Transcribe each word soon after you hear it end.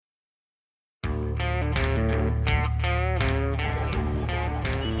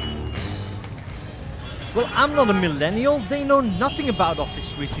Well, I'm not a millennial. They know nothing about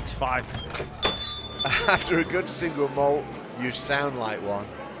Office 365. After a good single malt, you sound like one.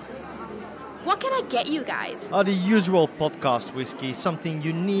 What can I get you guys? The usual podcast whiskey, something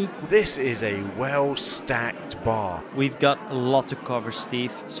unique. This is a well-stacked bar. We've got a lot to cover,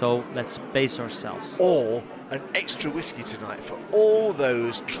 Steve, so let's pace ourselves. Or an extra whiskey tonight for all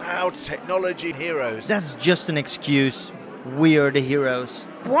those cloud technology heroes. That's just an excuse. We are the heroes.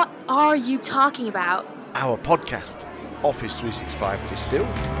 What are you talking about? Our podcast, Office 365 Distilled.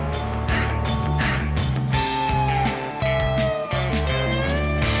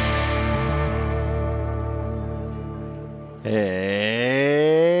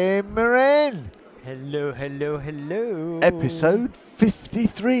 Hey, Maren. Hello, hello, hello. Episode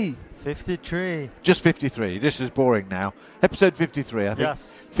 53. 53. Just 53. This is boring now. Episode 53, I think.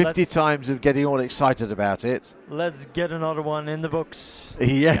 Yes. 50 times of getting all excited about it. Let's get another one in the books.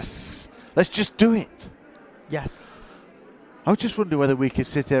 Yes. Let's just do it. Yes. I just wonder whether we could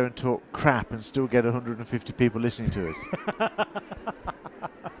sit there and talk crap and still get 150 people listening to us.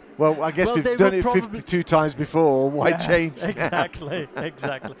 Well, I guess we've done it 52 times before. Why change? Exactly,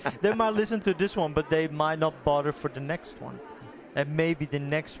 exactly. They might listen to this one, but they might not bother for the next one. And maybe the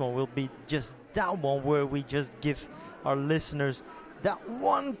next one will be just that one where we just give our listeners that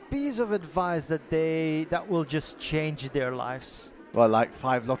one piece of advice that will just change their lives. Well, like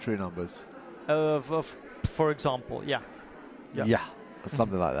 5 lottery numbers. For example, yeah. Yeah,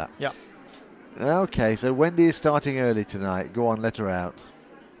 something like that. Yeah. Okay, so Wendy is starting early tonight. Go on, let her out.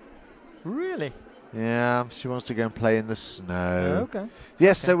 Really? Yeah, she wants to go and play in the snow. Okay.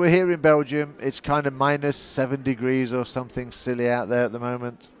 Yes, Okay. so we're here in Belgium. It's kind of minus 7 degrees or something silly out there at the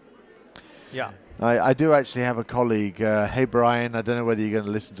moment. Yeah. I do actually have a colleague. Hey, Brian, I don't know whether you're going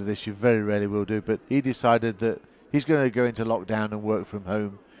to listen to this. You very rarely will do. But he decided that he's going to go into lockdown and work from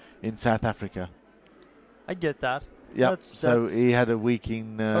home in South Africa. I get that. Yeah. So he had a week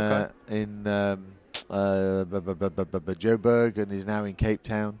in Okay. Joburg, and he's now in Cape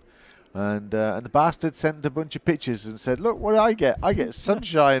Town. And the bastard sent a bunch of pictures and said, "Look what I get! I get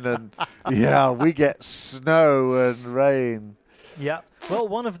sunshine, and yeah, we get snow and rain." Yeah. Well,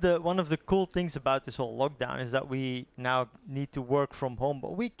 one of the cool things about this whole lockdown is that we now need to work from home,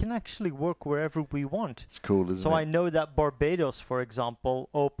 but we can actually work wherever we want. It's cool, isn't So it? I know that Barbados, for example,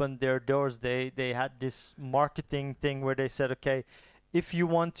 opened their doors. They had this marketing thing where they said, okay, if you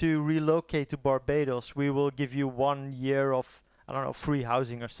want to relocate to Barbados, we will give you 1 year of, I don't know, free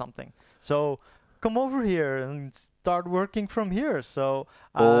housing or something. So come over here and start working from here. So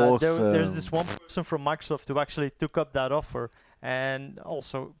there's this one person from Microsoft who actually took up that offer, and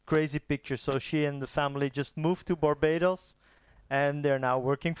also crazy picture. So she and the family just moved to Barbados, and they're now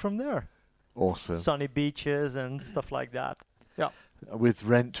working from there. Awesome. Sunny beaches and stuff like that. Yeah. With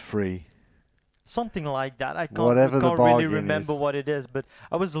rent free. Something like that. I Whatever the can't really bargain remember is. what it is, but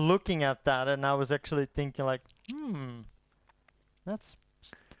I was looking at that and I was actually thinking like, that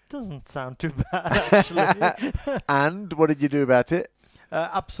doesn't sound too bad actually. And what did you do about it?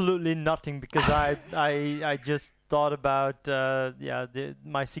 Absolutely nothing, because I just thought about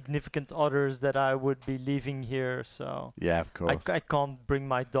my significant others that I would be leaving here, so Yeah, of course. I can't bring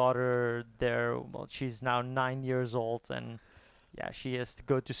my daughter there. Well, she's now 9 years old, and yeah, she has to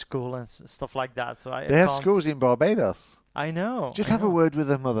go to school and stuff like that. So They have schools in Barbados. I know. Just I have a know. word with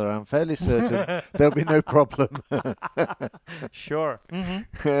her mother. I'm fairly certain there'll be no problem. Sure.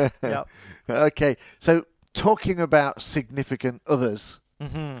 Mm-hmm. Yep. Okay, so talking about significant others,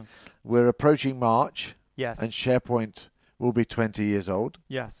 Mm-hmm. we're approaching March, Yes. and SharePoint will be 20 years old.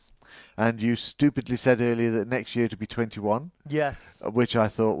 Yes. And you stupidly said earlier that next year to be 21, Yes. which I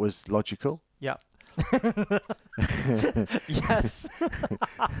thought was logical. Yeah. Yes.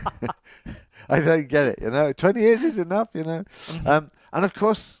 I don't get it, 20 years is enough, Mhm. And of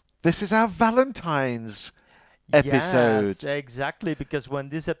course, this is our Valentine's episode. Yes, exactly. Because when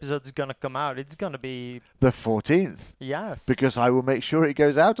this episode is gonna come out, it's gonna be The 14th, yes. because I will make sure it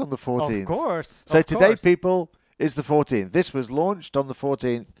goes out on the 14th. Of course. So of today, course. people, is the 14th. This was launched on the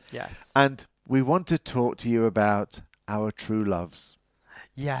 14th, Yes. and we want to talk to you about our true loves.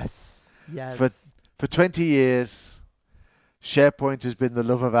 Yes. Yes. For 20 years, SharePoint has been the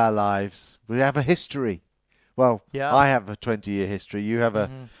love of our lives. We have a history. Well, Yeah. I have a 20-year history. You have a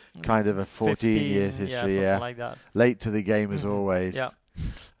Mhm. kind of a 14-year 15, history, something yeah. like that. Late to the game as Mhm. always. Yeah.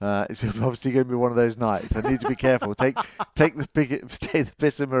 It's obviously going to be one of those nights. I need to be careful. Take the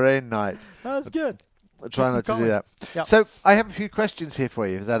piss and Moraine night. That's good. Try not to do coming. that. Yeah. So I have a few questions here for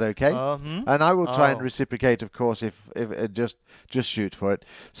you. Is that okay? And I will try and Oh. reciprocate, of course, if just shoot for it.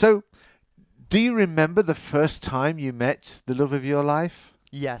 So, do you remember the first time you met the love of your life?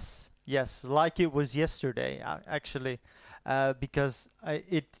 Yes. Yes, like it was yesterday, actually, because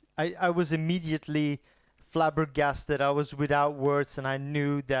I was immediately flabbergasted. I was without words, and I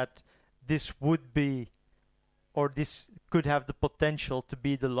knew that this would be, or this could have the potential to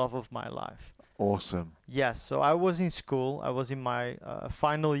be the love of my life. Awesome. Yes, so I was in school. I was in my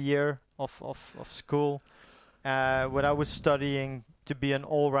final year of school, where I was studying to be an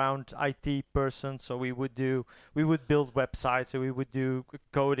all-round IT person. So we would build websites, so we would do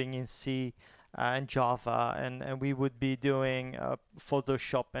coding in C and Java, and we would be doing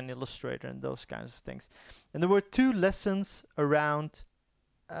Photoshop and Illustrator and those kinds of things. And there were 2 lessons around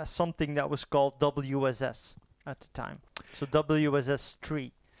something that was called WSS at the time. So WSS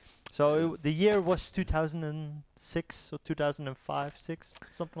 3. So the year was 2006 or 2005, 6,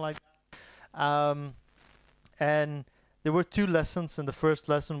 something like that. And there were 2 lessons, and the first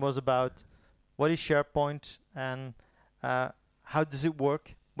lesson was about what is SharePoint and how does it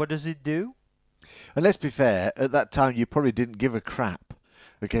work? What does it do? And let's be fair, at that time you probably didn't give a crap.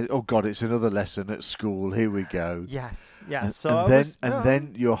 Okay, oh God, it's another lesson at school. Here we go. Yes. And, So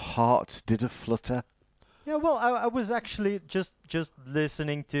then your heart did a flutter. Yeah, well, I was actually just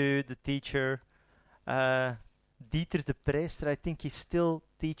listening to the teacher, Dieter de Preester. I think he still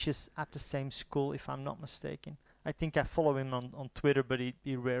teaches at the same school, if I'm not mistaken. I think I follow him on Twitter, but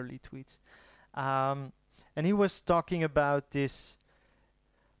he rarely tweets. And he was talking about this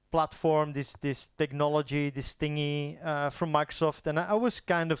platform, this technology, this thingy from Microsoft, and I was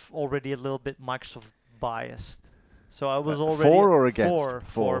kind of already a little bit Microsoft biased. So I was already for or against?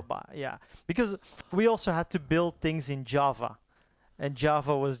 For, yeah, because we also had to build things in Java, and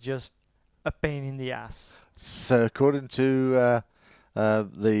Java was just a pain in the ass. So according to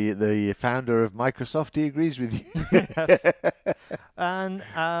the founder of Microsoft, he agrees with you. Yes. And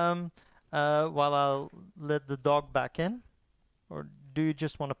while I'll let the dog back in, or do you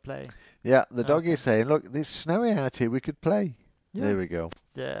just want to play? Yeah, the dog is saying, "Look, it's snowy out here. We could play." Yeah. There we go.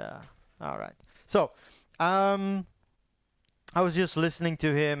 Yeah. All right. So, I was just listening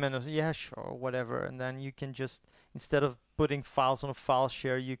to him, and I was, yeah, sure, whatever. And then you can just, instead of putting files on a file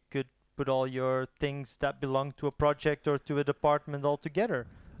share, you could put all your things that belong to a project or to a department all together.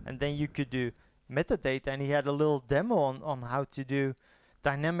 And then you could do metadata. And he had a little demo on how to do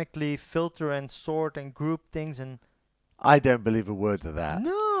dynamically filter and sort and group things. And I don't believe a word of that.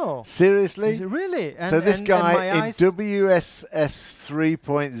 no. Seriously? Really? And, so this and guy my in eyes, WSS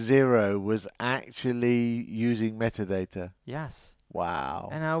 3.0 was actually using metadata. yes. Wow.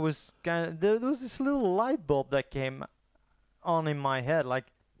 And I was there was this little light bulb that came on in my head, like,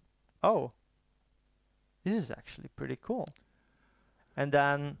 oh, this is actually pretty cool. And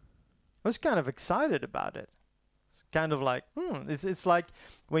then I was kind of excited about it. It's kind of like, it's like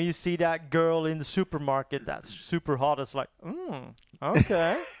when you see that girl in the supermarket that's super hot. It's like,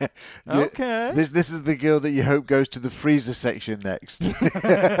 okay, okay. This is the girl that you hope goes to the freezer section next.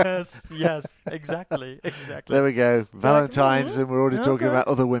 yes, exactly. There we go. Valentine's, and we're already talking Okay. about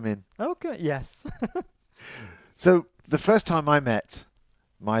other women. Okay, yes. So the first time I met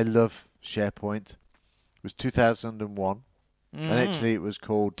my love SharePoint was 2001. And actually it was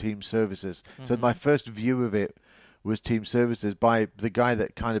called Team Services. So my first view of it was Team Services by the guy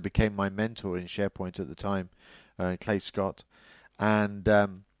that kind of became my mentor in SharePoint at the time, Clay Scott. And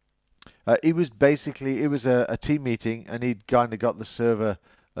it was a team meeting, and he'd kind of got the server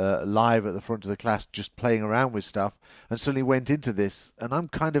live at the front of the class just playing around with stuff, and suddenly went into this, and I'm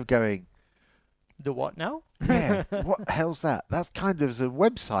kind of going, the what now? yeah, what the hell's that? That kind of is a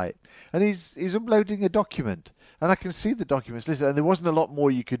website. And he's uploading a document, and I can see the documents listed, and there wasn't a lot more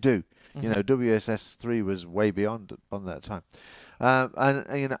you could do. You know, WSS 3 was way beyond on that time. And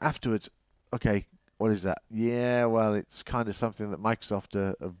you know, afterwards, okay, what is that? Yeah, well, it's kind of something that Microsoft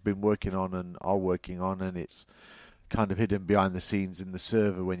have been working on and are working on, and it's kind of hidden behind the scenes in the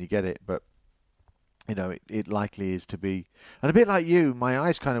server when you get it. But you know, it likely is to be. And a bit like you, my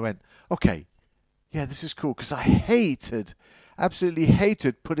eyes kind of went, okay, yeah, this is cool, because I absolutely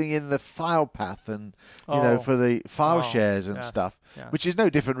hated putting in the file path and you know, for the file shares and stuff, which is no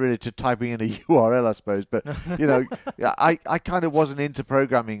different really to typing in a URL, I suppose. But you know, I kind of wasn't into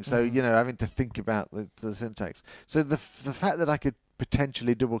programming, so you know, having to think about the syntax. So the fact that I could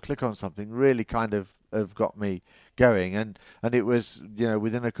potentially double click on something really kind of got me going, and it was, you know,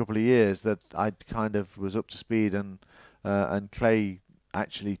 within a couple of years that I kind of was up to speed, and Clay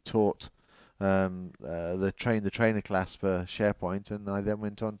actually taught the trainer class for SharePoint, and I then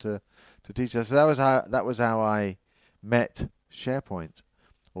went on to teach that. So that was how I met SharePoint,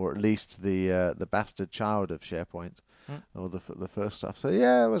 or at least the bastard child of SharePoint. or the first stuff. So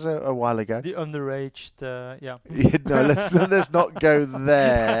yeah, it was a while ago. The underaged, yeah. Yeah, no, let's not go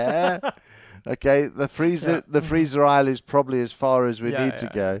there. Okay, the freezer aisle is probably as far as we need to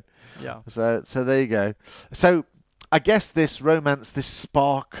go. Yeah. So there you go. So I guess this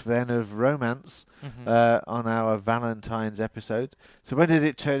spark then of romance on our Valentine's episode. So when did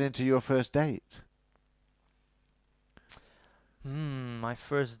it turn into your first date? My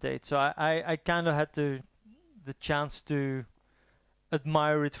first date. So I kind of had the chance to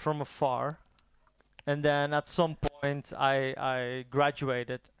admire it from afar, and then at some point I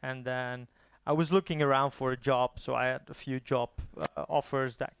graduated, and then I was looking around for a job. So I had a few job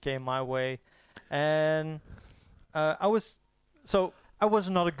offers that came my way, and I was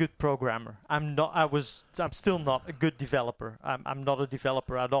not a good programmer. I'm still not a good developer. I'm not a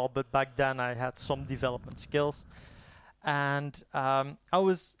developer at all. But back then I had some development skills. And I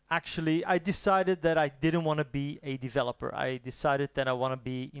decided that I didn't want to be a developer. I decided that I want to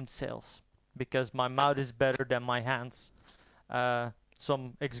be in sales because my mouth is better than my hands.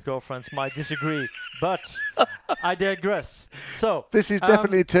 Some ex-girlfriends might disagree, but I digress. So this is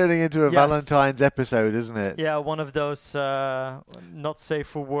definitely turning into a Valentine's episode, isn't it? Yeah, one of those not safe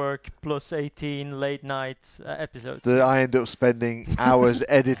for work plus 18 late night episodes. That I end up spending hours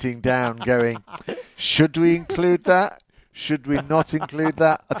editing down, going, should we include that? Should we not include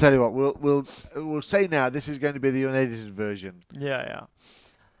that? I'll tell you what, we'll say now this is going to be the unedited version. Yeah.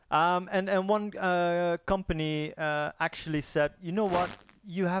 And one company actually said, you know what,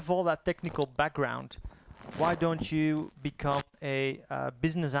 you have all that technical background. Why don't you become a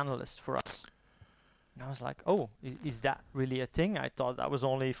business analyst for us? And I was like, oh, is that really a thing? I thought that was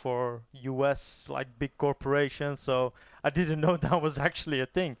only for US, like big corporations. So I didn't know that was actually a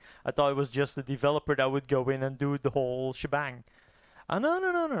thing. I thought it was just a developer that would go in and do the whole shebang.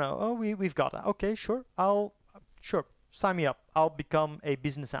 No. Oh, we've got that. Okay, sure. Sure. Sign me up. I'll become a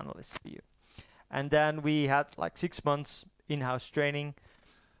business analyst for you. And then we had like 6 months in-house training.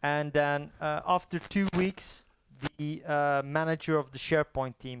 And then after 2 weeks, the manager of the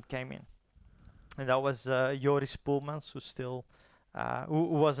SharePoint team came in. And that was Joris Poelmans, who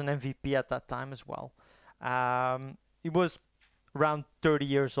was an MVP at that time as well. He was around 30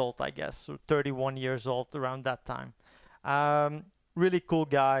 years old, I guess, or 31 years old around that time. Really cool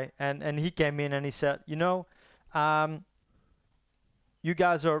guy. And he came in and he said, you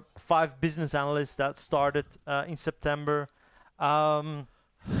guys are 5 business analysts that started in September.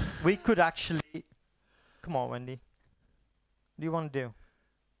 We could actually... Come on, Wendy. What do you want to do?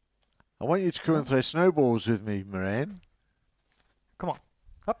 I want you to come and throw snowballs with me, Moraine. Come on.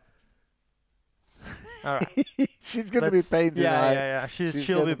 Up. All right. She's going to be pained tonight. Yeah.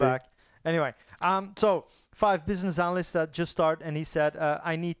 She'll be back. Anyway, so 5 business analysts that just started, and he said,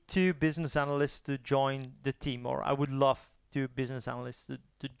 I need 2 business analysts to join the team, or I would love 2 business analysts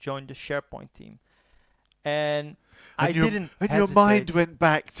to join the SharePoint team. And I didn't hesitate. And your mind went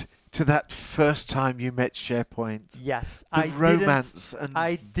back to that first time you met SharePoint. Yes. The romance.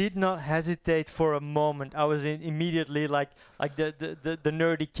 I did not hesitate for a moment. I was immediately like the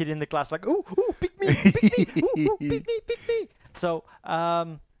nerdy kid in the class, like, ooh, pick me, ooh, pick me. So,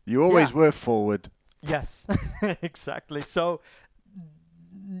 you always were forward. Yes, exactly. So,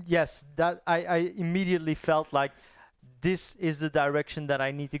 yes, that I immediately felt like this is the direction that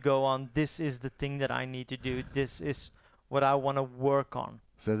I need to go on. This is the thing that I need to do. This is what I want to work on.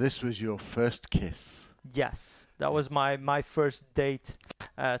 So this was your first kiss. Yes, that was my first date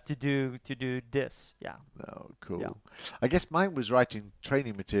to do this. Yeah. Oh, cool. Yeah. I guess mine was writing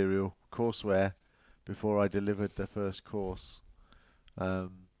training material, courseware, before I delivered the first course.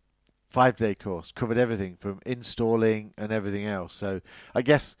 5-day course, covered everything from installing and everything else. So I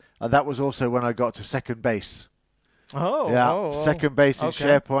guess that was also when I got to second base. Second base in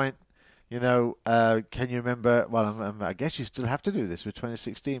SharePoint. Can you remember? Well, I guess you still have to do this with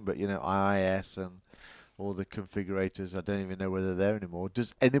 2016, but IIS and all the configurators. I don't even know whether they're anymore.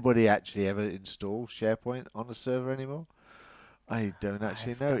 Does anybody actually ever install SharePoint on a server anymore? I don't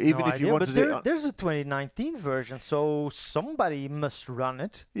actually know. Even if you wanted it, there's a 2019 version, so somebody must run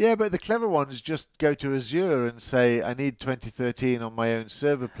it. Yeah, but the clever ones just go to Azure and say, "I need 2013 on my own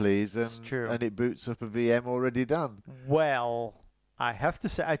server, please," and it boots up a VM already done. Well, I have to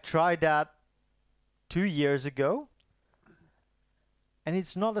say, I tried that 2 years ago, and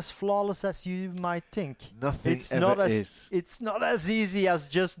it's not as flawless as you might think. Nothing is. It's not as easy as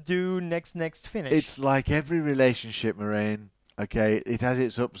just do next finish. It's like every relationship, Moraine. Okay, it has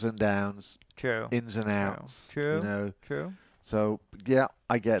its ups and downs, ins and outs. True. So yeah,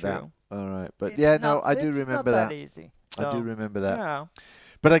 I get that. All right, but I do remember that. Easy. So, I do remember that. Yeah.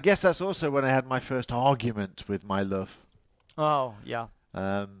 But I guess that's also when I had my first argument with my love. Oh, yeah.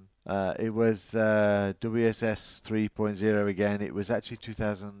 It was WSS 3.0 again. It was actually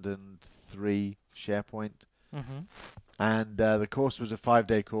 2003 SharePoint. Mm-hmm. And the course was a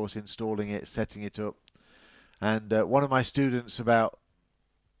 5-day course, installing it, setting it up. And one of my students about,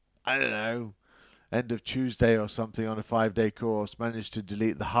 I don't know, end of Tuesday or something on a 5-day course managed to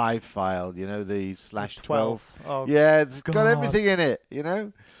delete the Hive file, you know, the /12. Oh, Yeah, it's got God. everything in it, you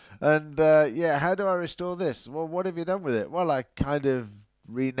know. And yeah, how do I restore this? Well, what have you done with it? Well, I kind of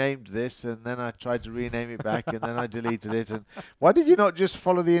renamed this, and then I tried to rename it back, and then I deleted it. And why did you not just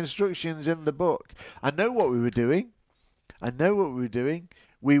follow the instructions in the book? I know what we were doing.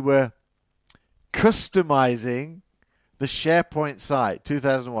 We were customizing the SharePoint site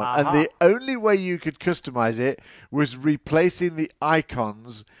 2001, and the only way you could customize it was replacing the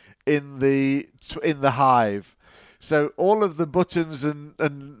icons in the Hive. So all of the buttons and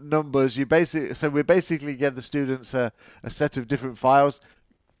numbers, we basically give the students a set of different files.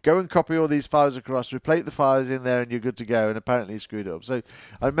 Go and copy all these files across, replace the files in there, and you're good to go. And apparently screwed up. So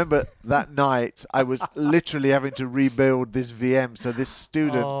I remember that night I was literally having to rebuild this VM so this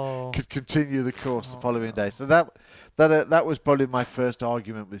student could continue the course the following day. So that was probably my first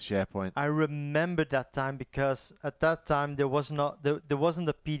argument with SharePoint. I remember that time because at that time there wasn't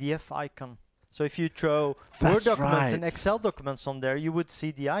a PDF icon. So if you throw Word documents and Excel documents on there, you would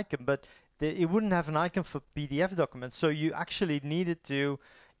see the icon, but it wouldn't have an icon for PDF documents. So you actually needed to,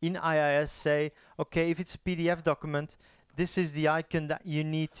 in IIS, say, okay, if it's a PDF document, this is the icon that you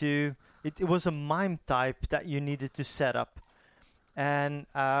need to. It was a MIME type that you needed to set up, and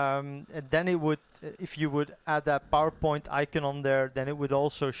then it would, if you would add that PowerPoint icon on there, then it would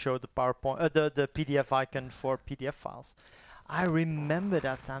also show the the PDF icon for PDF files. I remember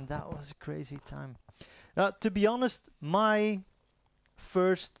that time. That was a crazy time. To be honest, my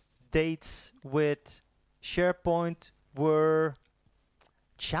first dates with SharePoint were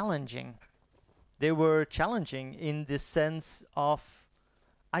challenging. They were challenging in the sense of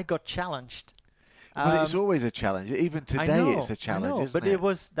I got challenged. Well, it's always a challenge. Even today, it's a challenge, isn't but it?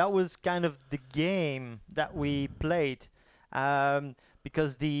 that was kind of the game that we played,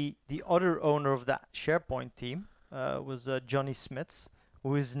 because the other owner of that SharePoint team was Johnny Smits,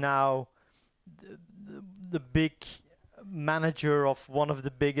 who is now the big manager of one of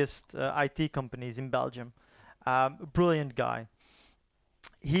the biggest IT companies in Belgium. Brilliant guy.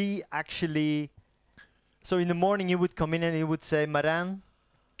 He actually, so in the morning he would come in and he would say, Maran,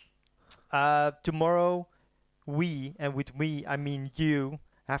 tomorrow we, and with we I mean you,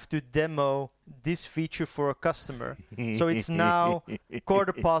 have to demo this feature for a customer. So it's now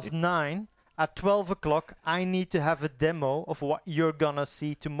 9:15. At 12 o'clock, I need to have a demo of what you're gonna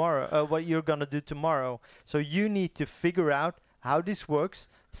see tomorrow, what you're gonna do tomorrow. So you need to figure out how this works,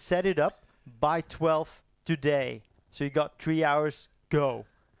 set it up by 12 today. So you got 3 hours, go.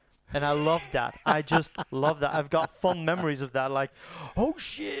 And I love that. I just love that. I've got fond memories of that. Like, oh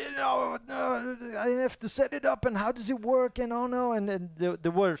shit, no, I have to set it up, and how does it work? And oh no, and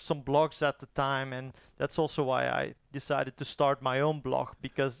there were some blogs at the time, and that's also why I decided to start my own blog,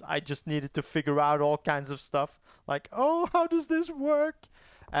 because I just needed to figure out all kinds of stuff. Like, oh, how does this work?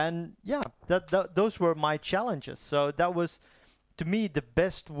 And yeah, those were my challenges. So that was, to me, the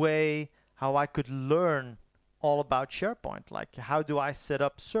best way how I could learn all about SharePoint. Like, how do I set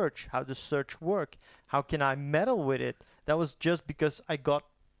up search? How does search work? How can I meddle with it? That was just because I got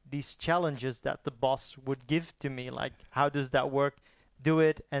these challenges that the boss would give to me. Like, how does that work? Do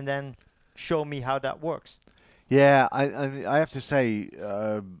it, and then show me how that works. Yeah, I have to say,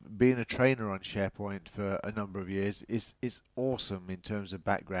 being a trainer on SharePoint for a number of years is awesome in terms of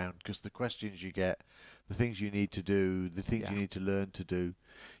background, because the questions you get, the things you need to do, the things you need to learn to do,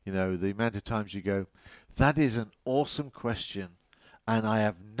 you know, the amount of times you go, that is an awesome question, and I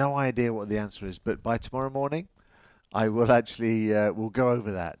have no idea what the answer is, but by tomorrow morning, I will actually will go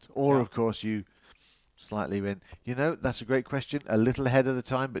over that. Or, of course, you slightly went, you know, that's a great question, a little ahead of the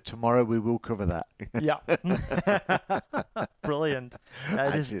time, but tomorrow we will cover that. Yeah. Brilliant.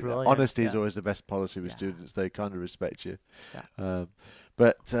 That is brilliant. Honesty is always the best policy with students. They kind of respect you. Yeah.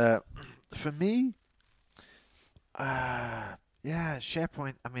 But for me,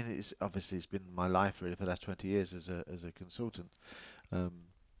 SharePoint, I mean, it's been my life really for the last 20 years as a consultant.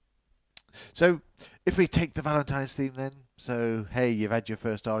 So if we take the Valentine's theme then, so hey, you've had your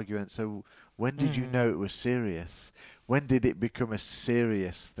first argument, so when did you know it was serious? When did it become a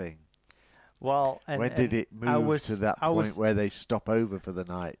serious thing? Well, when did it move to that point where they stop over for the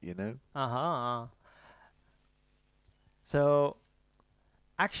night, you know? So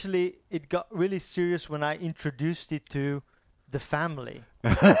actually it got really serious when I introduced it to the family.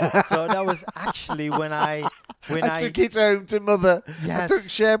 So that was actually when I took it home to mother. Yes. I took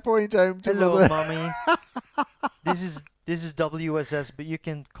SharePoint home to hello, mother. mommy. This is WSS, but you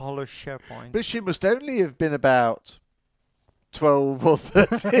can call her SharePoint. But she must only have been about 12 or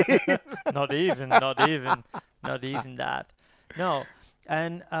 13. not even that. No,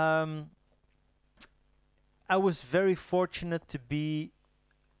 and I was very fortunate to be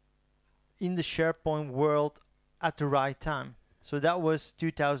in the SharePoint world at the right time. So that was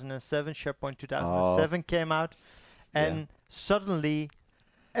 2007. SharePoint 2007 came out, and suddenly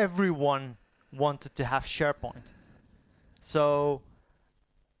everyone wanted to have SharePoint. So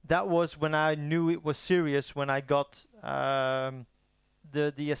that was when I knew it was serious, when I got the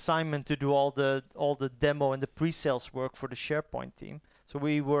assignment to do all the demo and the pre-sales work for the SharePoint team. So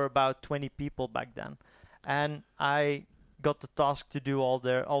we were about 20 people back then, and I got the task to do all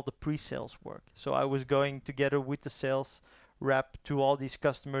the pre-sales work. So I was going together with the sales rep to all these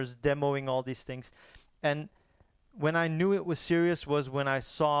customers, demoing all these things. And when I knew it was serious was when I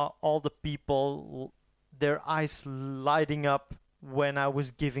saw all the people, their eyes lighting up when I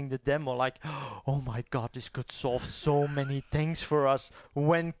was giving the demo, like, oh my God, this could solve so many things for us.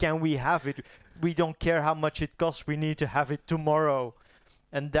 When can we have it? We don't care how much it costs. We need to have it tomorrow.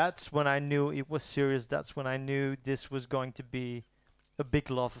 And that's when I knew it was serious. That's when I knew this was going to be a big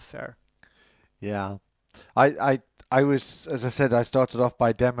love affair. Yeah. I was, as I said, I started off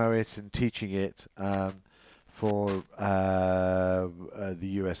by demoing it and teaching it for the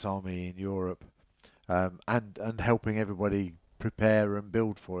US Army in Europe, and helping everybody prepare and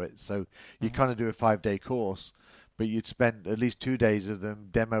build for it. So you kind of do a 5-day course, but you'd spend at least 2 days of them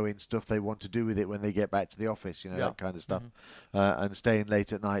demoing stuff they want to do with it when they get back to the office, that kind of stuff, and staying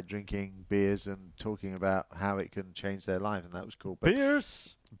late at night drinking beers and talking about how it can change their life, and that was cool. But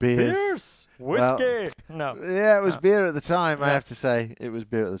Beers, Well, whiskey. No. Yeah, it was beer at the time. I have to say, it was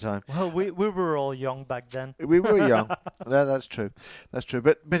beer at the time. Well, we were all young back then. We were young. That's true. That's true.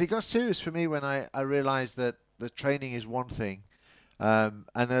 But it got serious for me when I realised that the training is one thing. And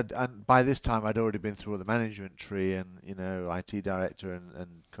by this time I'd already been through all the management tree and IT director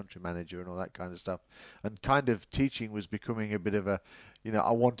and country manager and all that kind of stuff, and kind of teaching was becoming a bit of a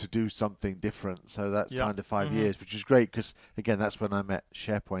I want to do something different. So that's kind of 5 years, which is great because again that's when I met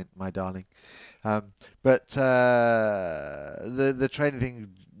SharePoint, my darling. But the training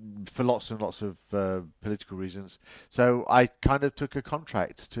thing, for lots and lots of political reasons. So I kind of took a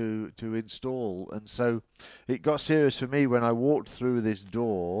contract to install, and so it got serious for me when I walked through this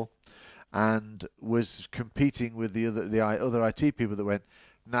door and was competing with the other IT people that went,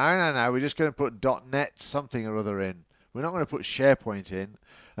 no, we're just going to put .NET something or other in. We're not going to put SharePoint in.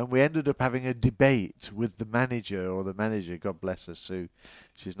 And we ended up having a debate with the manager, God bless her, Sue.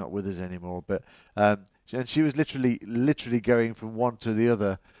 She's not with us anymore. But and she was literally going from one to the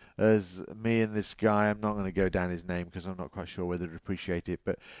other as me and this guy. I'm not going to go down his name because I'm not quite sure whether to appreciate it.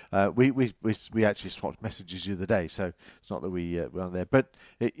 But we actually swapped messages the other day, so it's not that we weren't there. But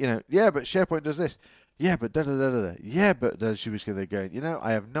but SharePoint does this. Yeah, but da-da-da-da-da. Yeah, but she was going to go,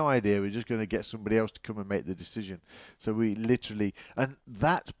 I have no idea. We're just going to get somebody else to come and make the decision. So we literally... And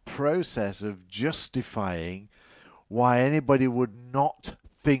that process of justifying why anybody would not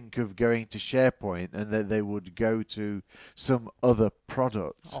think of going to SharePoint and that they would go to some other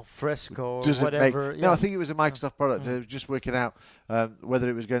product. Oh, Fresco or whatever. No, I think it was a Microsoft product. They were just working out whether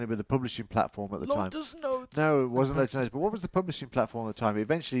it was going to be the publishing platform at the time. Lotus Notes. No, it wasn't Lotus Notes. But what was the publishing platform at the time?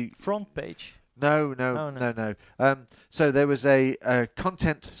 Eventually... Front Page. No. So there was a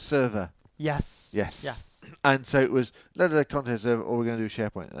content server. Yes. And so it was content server, or we're going to do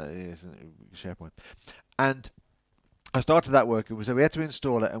SharePoint. SharePoint. And I started that work. So we had to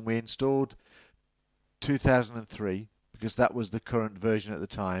install it, and we installed 2003 because that was the current version at the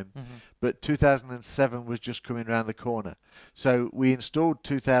time. But 2007 was just coming around the corner. So we installed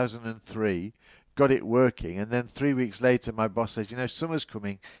 2003. Got it working, and then 3 weeks later my boss says, summer's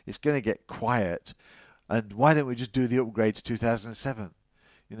coming, it's going to get quiet, and why don't we just do the upgrade to 2007?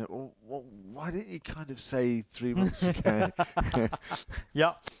 Why didn't you kind of say 3 months ago?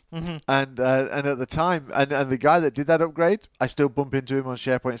 Yeah. And at the time, and the guy that did that upgrade, I still bump into him on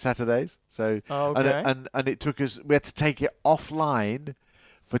SharePoint Saturdays. So and it took us, we had to take it offline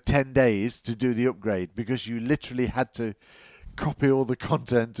for 10 days to do the upgrade because you literally had to copy all the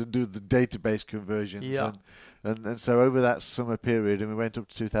content and do the database conversions, and so over that summer period, and we went up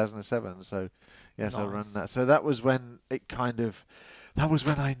to 2007. So yes, nice. I ran that. So that was when I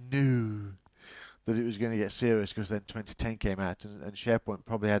knew that it was going to get serious, because then 2010 came out, and SharePoint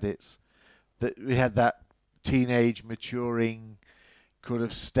probably had we had that teenage maturing kind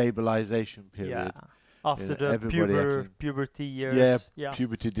of stabilization period. After the everybody acting- puberty years. Yeah,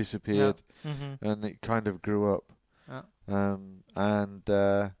 puberty disappeared, Mm-hmm. and it kind of grew up. Yeah. And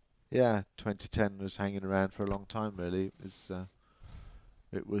 2010 was hanging around for a long time. Really, it's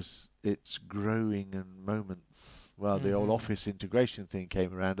growing in moments. Well, the old Mhm. Office integration thing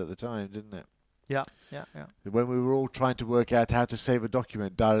came around at the time, didn't it? Yeah. When we were all trying to work out how to save a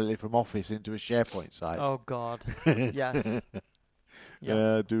document directly from Office into a SharePoint site. Oh God. Yes.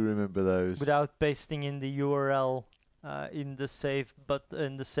 Yeah, I do remember those. Without pasting in the URL in the save, but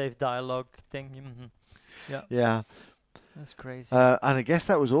in the save dialog thing. Yeah. Yeah. That's crazy. And I guess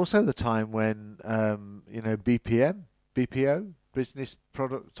that was also the time when, BPO, Business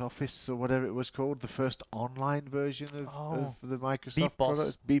Product Office, or whatever it was called, the first online version of the Microsoft BPOS.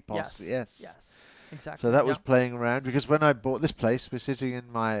 product. BPOS, yes. Yes. Exactly. So that was playing around, because when I bought this place, we're sitting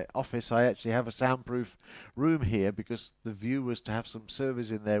in my office, I actually have a soundproof room here, because the view was to have some servers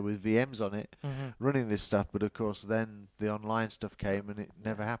in there with VMs on it running this stuff, but of course then the online stuff came and it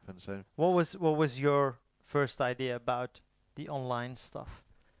never happened. So What was your first idea about the online stuff?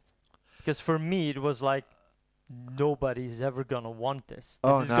 Because for me it was like, nobody's ever gonna want this.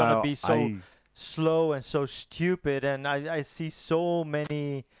 This is gonna be so slow and so stupid, and I see so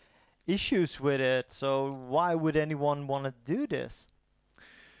many issues with it. So why would anyone want to do this?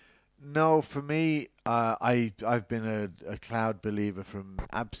 No, for me, I've been a cloud believer from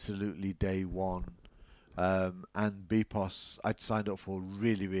absolutely day one, and BPOS I'd signed up for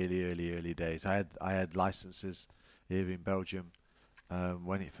really, really early days. I had licenses here in Belgium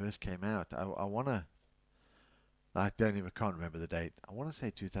when it first came out. I can't remember the date. I want to say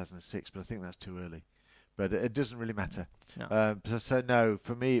 2006, but I think that's too early. But it doesn't really matter. No. So no,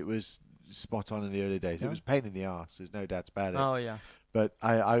 for me it was spot on in the early days. Yeah. It was a pain in the arse. There's no doubt about it. Oh yeah. But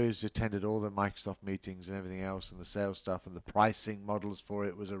I always attended all the Microsoft meetings and everything else, and the sales stuff, and the pricing models for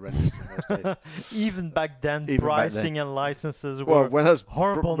it was horrendous in those days. Even back then, Even back pricing then. and licenses Well, were when has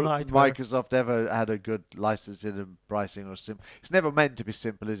horrible nightmare. Microsoft ever had a good licensing and pricing or simple? It's never meant to be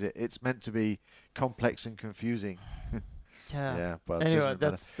simple, is it? It's meant to be complex and confusing. Yeah. But it Anyway, doesn't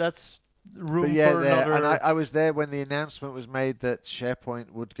matter. that's room But yeah, for there, another. and I was there when the announcement was made that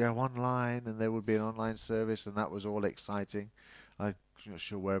SharePoint would go online and there would be an online service, and that was all exciting. I'm not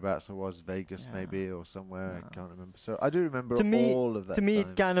sure whereabouts I was, Vegas Yeah. maybe or somewhere, I No. can't remember. So I do remember To me- all of that. To me,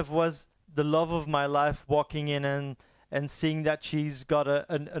 time. it kind of was the love of my life, walking in and seeing that she's got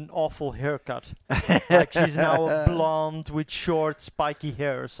an awful haircut. Like she's now a blonde with short, spiky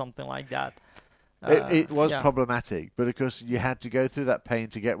hair or something like that. It was yeah, problematic, but of course you had to go through that pain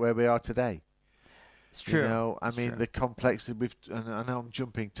to get where we are today. it's true. You know, I It's mean, true. the complexity. And I know I'm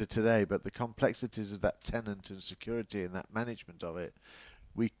jumping to today, but the complexities of that tenant and security and that management of it,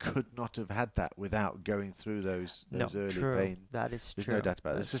 we could not have had that without going through those early true. pain. That is There's true. no doubt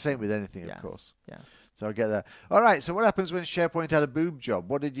about it. It's the That's same true. with anything, Yes, of course. Yes. So I get that. All right. So what happens when SharePoint had a boob job?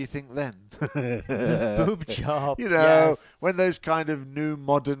 What did you think then? The boob job. You know, yes. when those kind of new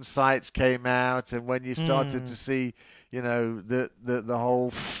modern sites came out, and when you started Mm. to see, you know, the whole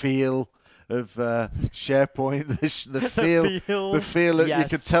feel of SharePoint, the feel that you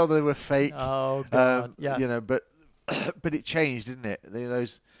could yes. tell they were fake. Oh God. Yes. You know, but but it changed, didn't it?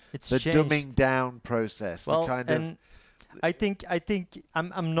 Those it's the changed. dumbing down process. Well, the kind and I think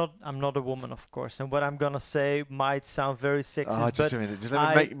I'm not a woman, of course, and what I'm gonna say might sound very sexist, Oh, just but a minute. Just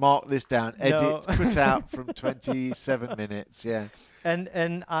let me mark this down. Edit, No. put out from 27 minutes. Yeah.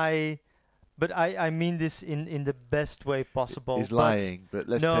 but I mean this in the best way possible. He's but lying, but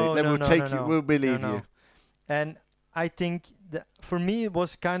let's no, take. no, We'll no, take no, you. no. We'll believe No, no. you. And I think that for me it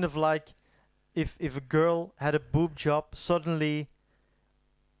was kind of like if a girl had a boob job, suddenly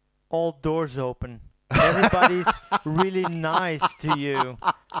all doors open. Everybody's really nice to you.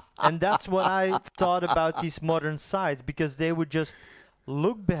 And that's what I thought about these modern sites, because they would just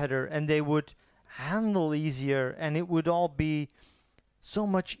look better and they would handle easier, and it would all be so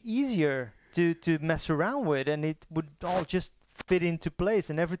much easier to mess around with, and it would all just fit into place,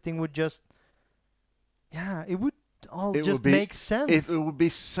 and everything would just it would all It just would be- make sense. It would be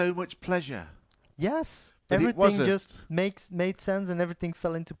so much pleasure. Yes. But it Everything wasn't. just made sense, and everything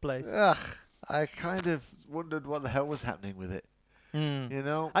fell into place. Ugh, I kind of wondered what the hell was happening with it. Mm. You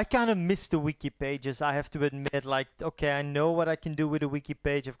know? I kind of miss the wiki pages, I have to admit. Like, okay, I know what I can do with a wiki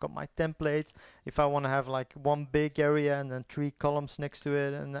page. I've got my templates. If I want to have like one big area and then 3 columns next to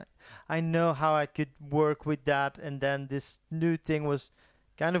it, and I know how I could work with that. And then this new thing was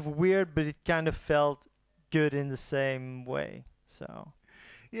kind of weird, but it kind of felt good in the same way. So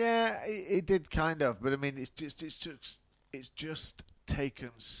Yeah, it did kind of, but I mean, it's just taken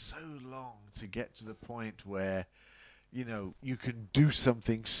so long to get to the point where you can do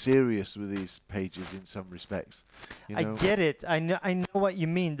something serious with these pages in some respects. I get it. I know what you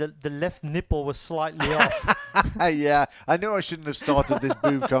mean. The left nipple was slightly off. Yeah, I know I shouldn't have started this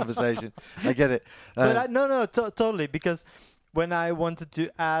boob conversation. I get it. But totally, because when I wanted to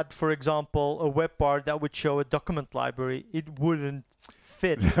add, for example, a web part that would show a document library, it wouldn't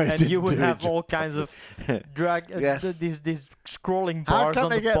fit, No, and you would have all kinds of drag Yes. these scrolling How bars can on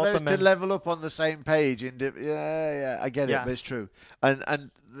they the get bottom. those to level up on the same page? Yeah, I get it, but Yes. it's true.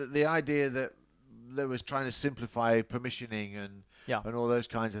 And the idea that there was trying to simplify permissioning and all those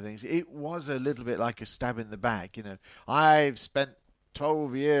kinds of things, it was a little bit like a stab in the back. I've spent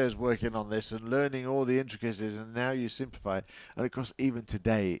 12 years working on this and learning all the intricacies, and now you simplify it. And of course, even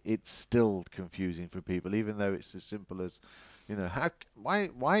today, it's still confusing for people, even though it's as simple as,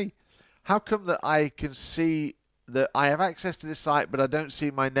 how come that I can see that I have access to this site, but I don't see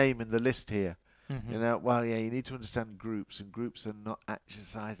my name in the list here? Mhm. You need to understand groups, and groups are not actually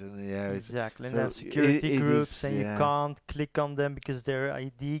cited in the areas. Exactly, and so then security it groups, is, and you can't click on them because they're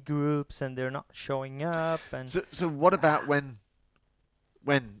ID groups and they're not showing up. And So what about when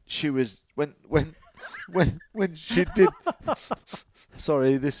she was when she did?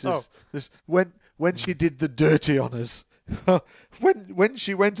 Sorry, this is this when she did the dirty on us. when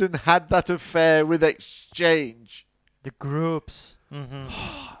she went and had that affair with Exchange, the groups.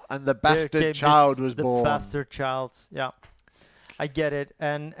 and the There bastard came child this- was the born. bastard child. Yeah, I get it.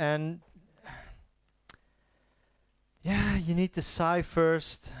 And yeah, you need to sigh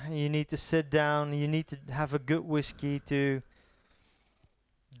first. You need to sit down. You need to have a good whiskey to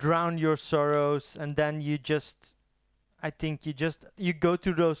drown your sorrows, and then I think you go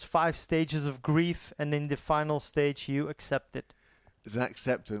through those 5 stages of grief, and in the final stage you accept it. It's an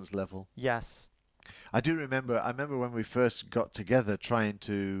acceptance level. Yes. I remember when we first got together trying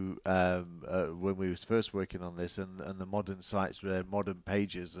to when we was first working on this, and the modern sites were modern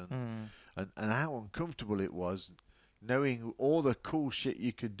pages, and how uncomfortable it was knowing all the cool shit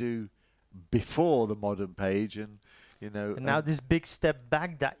you could do before the modern page, and And now this big step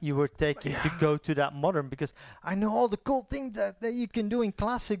back that you were taking to go to that modern, because I know all the cool things that you can do in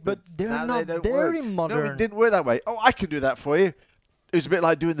classic, but they're now not they don't there work. in modern. No, it didn't work that way. Oh, I can do that for you. It was a bit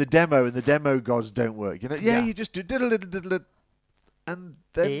like doing the demo, and the demo gods don't work. Yeah. You just do diddle, and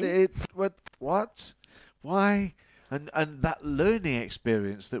then it what? Why? And that learning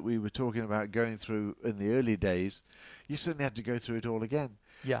experience that we were talking about going through in the early days, you suddenly had to go through it all again.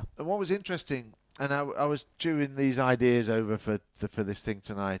 Yeah. And what was interesting, and I was chewing these ideas over for this thing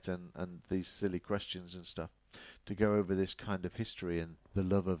tonight, and these silly questions and stuff, to go over this kind of history and the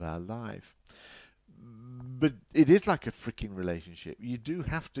love of our life. But it is like a freaking relationship. You do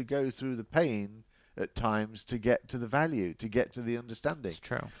have to go through the pain at times to get to the value, to get to the understanding. It's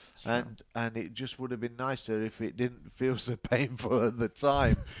true. It's true. And it just would have been nicer if it didn't feel so painful at the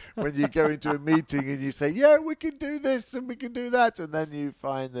time when you go into a meeting and you say, yeah, we can do this and we can do that, and then you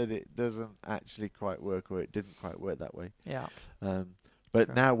find that it doesn't actually quite work, or it didn't quite work that way. Yeah. But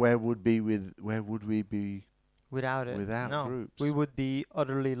True. now where would we be Without it. without no. groups? We would be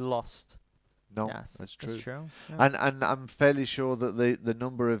utterly lost. No, Yes. that's true. That's true. Yeah. And I'm fairly sure that the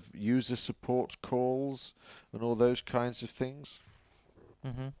number of user support calls and all those kinds of things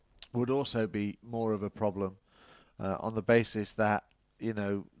Mm-hmm. would also be more of a problem, on the basis that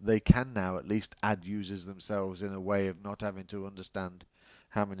they can now at least add users themselves in a way of not having to understand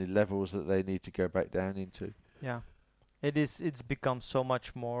how many levels that they need to go back down into. Yeah. It's become so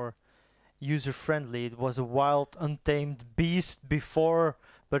much more user friendly. It was a wild, untamed beast before,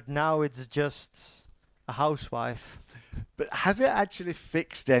 but now it's just a housewife. But has it actually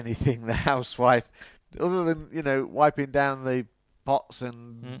fixed anything, the housewife, other than wiping down the pots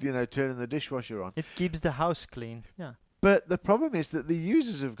and turning the dishwasher on? It keeps the house clean. Yeah. But the problem is that the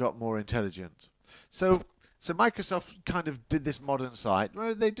users have got more intelligent. So Microsoft kind of did this modern site.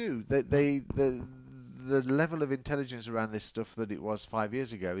 Well, they do. The level of intelligence around this stuff that it was 5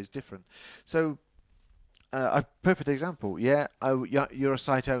 years ago is different. So a perfect example. Yeah, you're a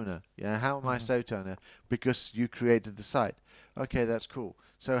site owner. Yeah, how am I a site owner? Because you created the site. Okay, that's cool.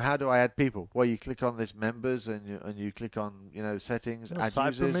 So how do I add people? Well, you click on this members, and you click on settings, add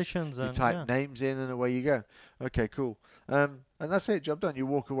site users. permissions, You and type names in, and away you go. Okay, cool. And that's it, job done. You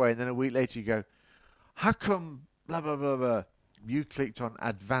walk away, and then a week later you go, how come blah, blah, blah, blah? You clicked on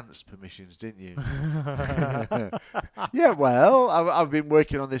advanced permissions, didn't you? Yeah, well, I've been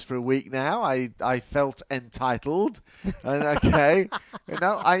working on this for a week now. I felt entitled. And okay,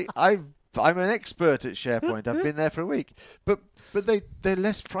 I'm an expert at SharePoint. I've been there for a week. But they're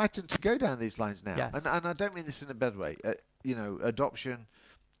less frightened to go down these lines now. Yes. And I don't mean this in a bad way. Adoption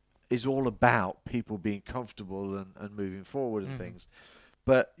is all about people being comfortable and moving forward and Mhm. things.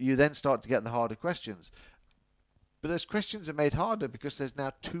 But you then start to get the harder questions. But those questions are made harder because there's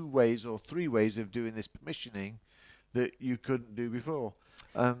now 2 ways or 3 ways of doing this permissioning that you couldn't do before.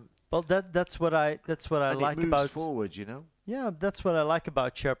 Well, that's what I And like it moves about forward, you know. Yeah, that's what I like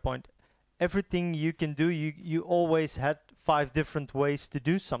about SharePoint. Everything you can do, you always had 5 different ways to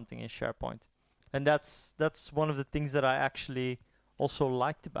do something in SharePoint, and that's one of the things that I actually also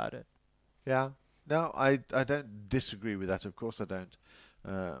liked about it. Yeah. No, I don't disagree with that. Of course I don't.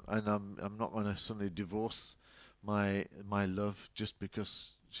 And I'm not going to suddenly divorce my love just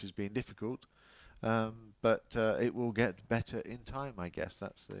because she's being difficult. But it will get better in time, I guess.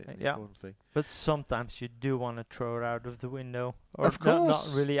 That's the Yeah. important thing. But sometimes you do want to throw it out of the window, or Of not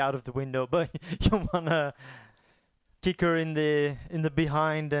course. really out of the window, but you want to kick her in the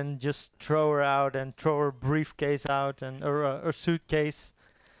behind and just throw her out and throw her briefcase out and or suitcase.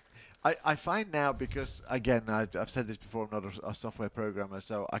 I find now, because again I've said this before, I'm not a software programmer,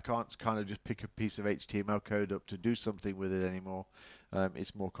 so I can't kind of just pick a piece of HTML code up to do something with it anymore.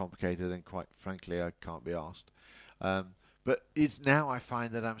 It's more complicated, and quite frankly I can't be asked. But it's now I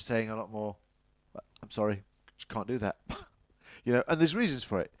find that I'm saying a lot more, I'm sorry, just can't do that. You know, and there's reasons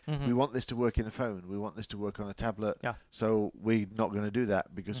for it. Mhm. We want this to work in a phone. We want this to work on a tablet. Yeah. So we're not going to do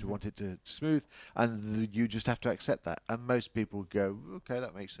that because Mhm. we want it to smooth, and you just have to accept that. And most people go, okay,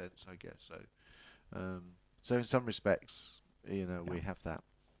 that makes sense, I guess. So in some respects, you know, we Yeah. have that.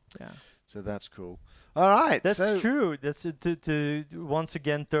 Yeah. So that's cool. All right. That's so true. That's to once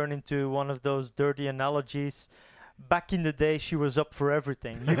again turn into one of those dirty analogies. Back in the day, she was up for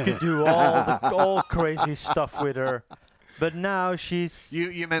everything. You could do all crazy stuff with her, but now she's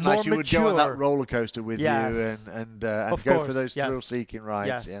You meant more like you would go on that mature. roller coaster with Yes. you and Of go for course, those yes. thrill-seeking rides.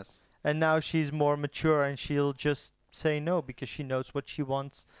 Yes. Yes. and now she's more mature, and she'll just say no because she knows what she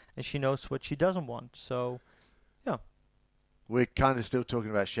wants and she knows what she doesn't want. So We're kind of still talking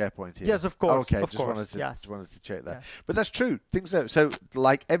about SharePoint here. yes, of course, Okay, of just course, wanted to yes. wanted to check that. Yes. But that's true. Things are, so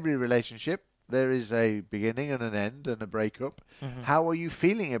like every relationship, there is a beginning and an end and a breakup. Mhm. How are you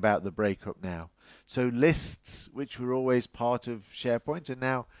feeling about the breakup now? So lists, which were always part of SharePoint, are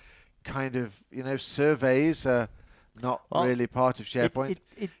now kind of, you know, surveys are not Well, really part of SharePoint.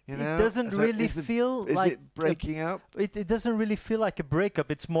 It you know? doesn't So really is the- feel is like it breaking up? it doesn't really feel like a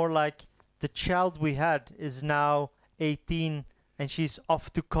breakup. It's more like the child we had is now 18 and she's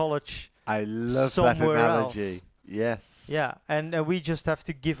off to college. I love that somewhere analogy. else. Yes. Yeah, and we just have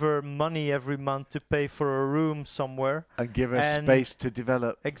to give her money every month to pay for a room somewhere. And give her And- space to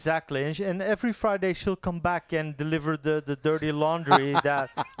develop. Exactly, and every Friday she'll come back and deliver the dirty laundry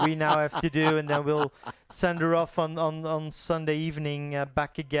that we now have to do, and then we'll send her off on Sunday evening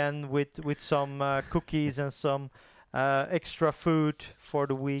back again with some cookies and some extra food for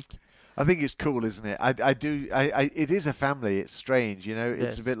the week. I think it's cool, isn't it? It is a family. It's strange, you know.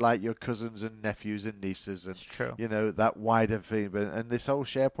 It's a Yes. bit like your cousins and nephews and nieces, and It's true. you know, that wider thing. But and this whole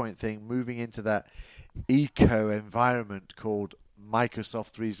SharePoint thing, moving into that eco environment called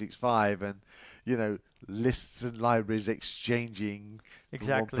Microsoft 365, and you know, lists and libraries exchanging from one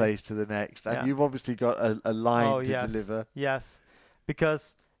Exactly. place to the next. And Yeah. you've obviously got a line to yes. deliver. Yes,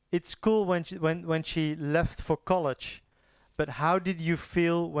 because it's cool when she left for college, but how did you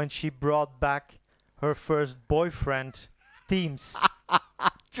feel when she brought back her first boyfriend, Teams?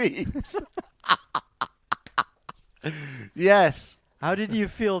 Teams. Yes. How did you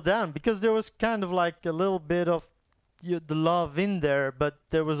feel then? Because there was kind of like a little bit of the love in there, but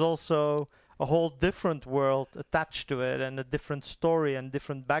there was also a whole different world attached to it, and a different story and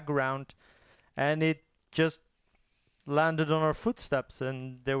different background, and it just landed on our footsteps,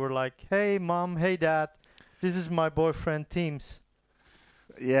 and they were like, "Hey, mom, hey, dad, this is my boyfriend, Teams."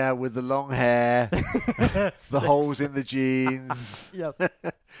 Yeah, with the long hair, the holes in the jeans, Yes,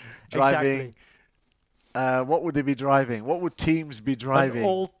 driving. exactly. What would they be driving? What would Teams be driving? An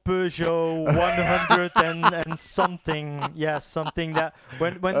old Peugeot 100 and something. Yes, something that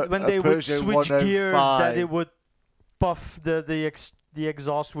when A they would Peugeot switch gears, that 105. it would puff the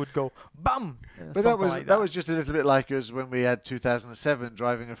exhaust would go bam. But that was that was just a little bit like us when we had 2007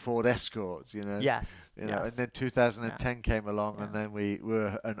 driving a Ford Escort, you know. Yes. You know, yes. and then 2010 came along, and Yeah. then we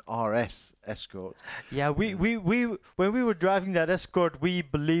were an RS Escort. Yeah, we when we were driving that Escort, we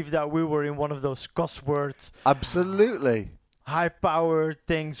believed that we were in one of those Cosworth Absolutely. high-powered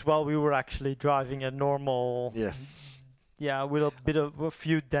things, while we were actually driving a normal. Yes. Yeah, with a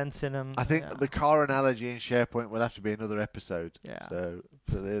few dents in them. I think yeah. the car analogy in SharePoint will have to be another episode. Yeah. So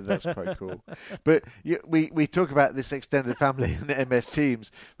that's quite cool. But we talk about this extended family and MS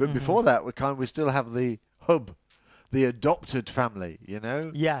Teams, but Mhm. before that we still have the hub, the adopted family, you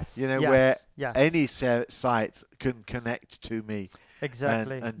know? Yes. You know, yes, where yes. any site can connect to me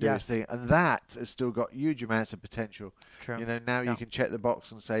exactly and do its thing. And that has still got huge amounts of potential. True. You know, now Yeah. you can check the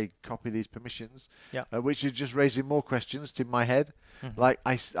box and say, copy these permissions, Yeah. which is just raising more questions in my head. Mhm. Like,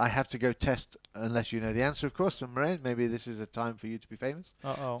 I have to go test, unless you know the answer, of course, from Moraine. Maybe this is a time for you to be famous.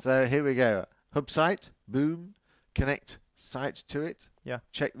 Uh-oh. So here we go. Hub site, boom, connect site to it. Yeah.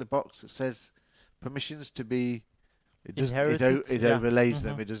 Check the box that says permissions to be. It doesn't. Inherited? It Yeah. overlays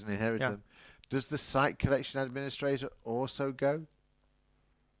them. Mhm. It doesn't inherit Yeah. them. Does the site collection administrator also go?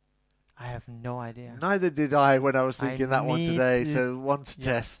 I have no idea. Neither did I when I was I thinking that one need today. to- So one to Yeah.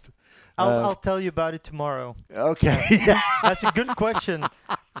 test. I'll tell you about it tomorrow. Okay. That's a good question.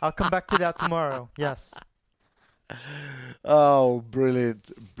 I'll come back to that tomorrow. Yes. Oh,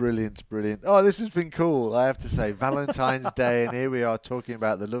 brilliant, brilliant, brilliant. Oh, this has been cool, I have to say. Valentine's Day, and here we are talking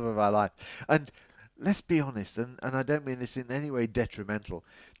about the love of our life. And let's be honest, and I don't mean this in any way detrimental.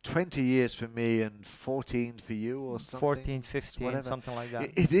 20 years for me and 14 for you or something. 14, 15, whatever. something like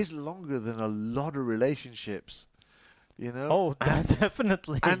that. It is longer than a lot of relationships, you know? Oh, and,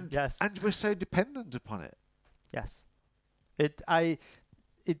 definitely. and, yes. and we're so dependent upon it. Yes.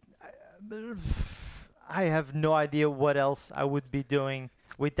 I have no idea what else I would be doing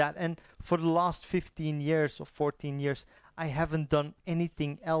with that. And for the last 15 years or 14 years, I haven't done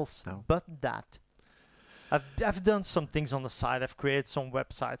anything else No. but that. I've done some things on the side. I've created some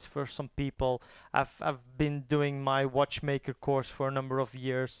websites for some people. I've been doing my watchmaker course for a number of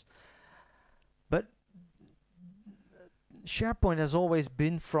years. But SharePoint has always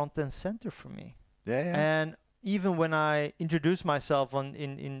been front and center for me. Yeah. And even when I introduce myself on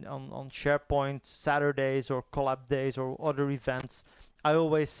SharePoint Saturdays or collab days or other events, I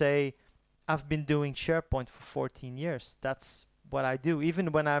always say I've been doing SharePoint for 14 years. That's what I do.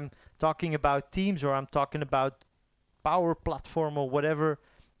 Even when I'm talking about Teams or I'm talking about Power Platform or whatever,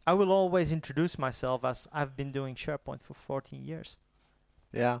 I will always introduce myself as I've been doing SharePoint for 14 years.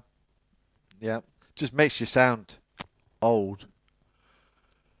 Yeah. Yeah. Just makes you sound old.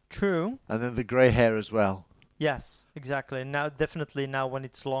 True. And then the grey hair as well. Yes, exactly. Now, definitely now when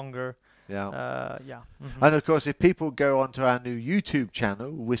it's longer. Yeah. Yeah. And of course, if people go onto our new YouTube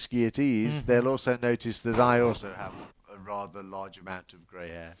channel, Whiskey at Ease, Mhm. they'll also notice that I also have a rather large amount of grey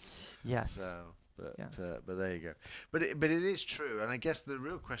hair. Yes. So, but Yes. but there you go. But it is true, and I guess the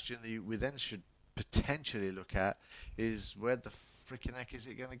real question that we then should potentially look at is where the freaking heck is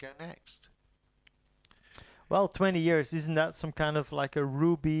it going to go next? Well, 20 years, isn't that some kind of like a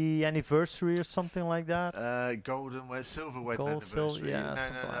Ruby anniversary or something like that? Golden, silver wedding Gold, anniversary. yeah, no,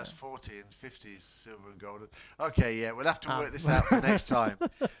 something like that's that. 40 and 50 is silver and golden. Okay, yeah, we'll have to Ah. work this out for next time.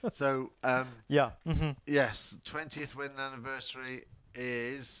 So, Yeah. yes, 20th wedding anniversary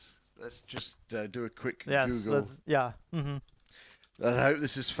is. Let's just do a quick Yes. Google. Yeah. I hope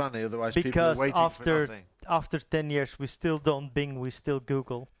this is funny, otherwise people Because are waiting for after nothing. after 10 years, we still don't Bing, we still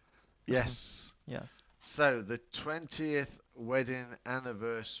Google. Yes. Yes. So the 20th wedding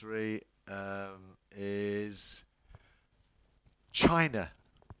anniversary is China.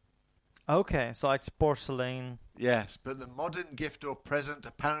 Okay, so it's porcelain. Yes, but the modern gift or present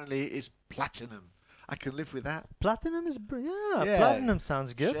apparently is platinum. I can live with that. Platinum is Yeah. platinum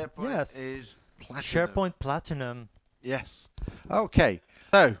sounds good. SharePoint yes. is platinum. SharePoint Platinum. Yes. Okay.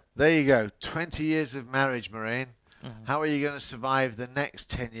 So there you go. 20 years of marriage, Moraine. Mhm. How are you going to survive the next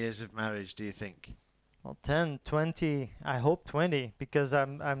 10 years of marriage, do you think? Well, 10, 20. I hope 20 because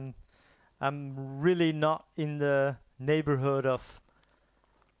I'm really not in the neighborhood of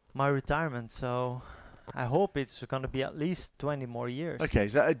my retirement. So I hope it's going to be at least 20 more years. Okay,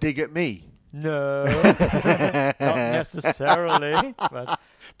 is that a dig at me? No, not necessarily. But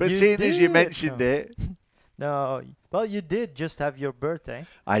But You seeing as you did. mentioned No. it, no. Well, you did just have your birthday.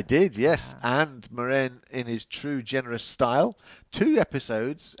 I did, yes. Ah. And Moraine, in his true generous style, 2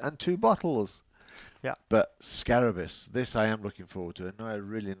 episodes and 2 bottles. Yeah. But Scarabus, this I am looking forward to. A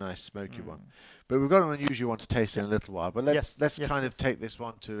really nice smoky one. Mm. But we've got an unusual one to taste in a little while. But let's Yes, kind yes. of take this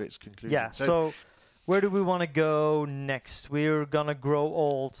one to its conclusion. Yeah. So where do we want to go next? We're gonna grow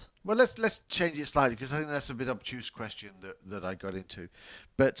old. Well, let's change it slightly because I think that's a bit obtuse question that I got into.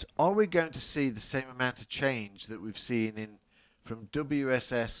 But are we going to see the same amount of change that we've seen in from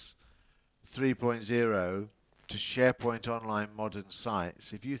WSS 3.0 to SharePoint Online Modern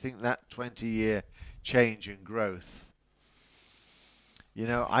Sites? If you think that 20-year change and growth, you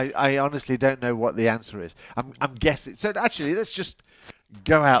know, I honestly don't know what the answer is. I'm guessing. So actually, let's just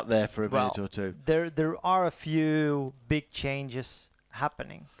go out there for a minute or two. There are a few big changes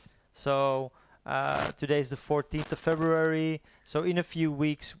happening. So Today's the 14th of February. So in a few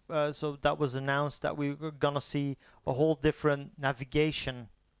weeks, so that was announced that we were gonna see a whole different navigation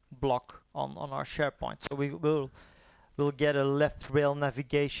block on our SharePoint. So we'll get a left rail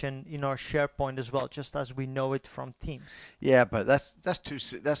navigation in our SharePoint as well, just as we know it from Teams. Yeah, but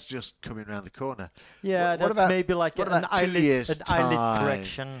that's just coming around the corner. Yeah, What that's about- maybe like what an about 2 years' eyelid time?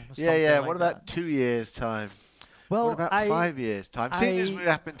 correction. Or Yeah, something yeah. like What about that. 2 years' time? Well, What about 5 years' time? Seeing as I- we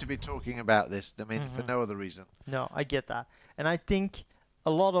happen to be talking about this, I mean, for Mhm. no other reason. No, I get that. And I think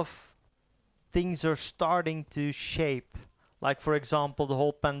a lot of things are starting to shape. Like, for example, the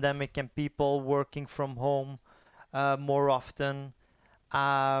whole pandemic and people working from home more often.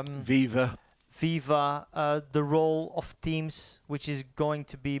 Viva. Viva, the role of Teams, which is going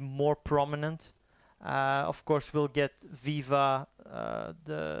to be more prominent. Of course, we'll get Viva,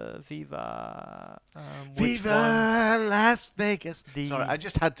 the Viva. Which Viva one? Las Vegas. The- Sorry, I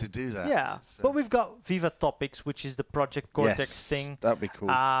just had to do that. Yeah, So- but we've got Viva Topics, which is the Project Cortex yes, thing. that'd be cool.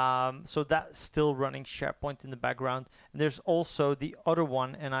 So that's still running SharePoint in the background. And there's also the other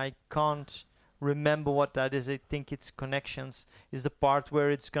one, and I can't remember what that is. I think it's Connections, is the part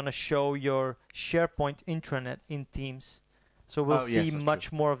where it's going to show your SharePoint intranet in Teams. So we'll Oh, yes, see that's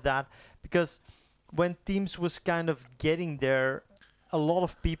much more of that. Because when Teams was kind of getting there, a lot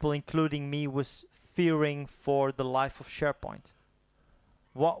of people, including me, was fearing for the life of SharePoint.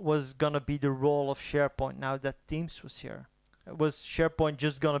 What was going to be the role of SharePoint now that Teams was here? Was SharePoint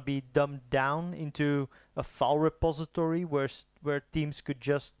just going to be dumbed down into a file repository where Teams could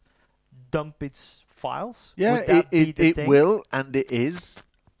just dump its files? Yeah, Would that be the it thing? will, and it is.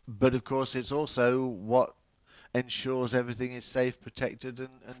 But of course, it's also what ensures everything is safe, protected, and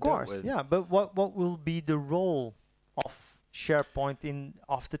Of dealt course, with. yeah. But what will be the role of SharePoint in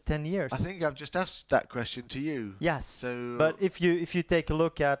after 10 years? I think I've just asked that question to you. Yes. So, But if you take a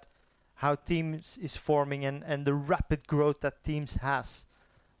look at how Teams is forming and the rapid growth that Teams has,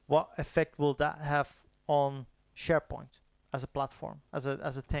 what effect will that have on SharePoint as a platform, as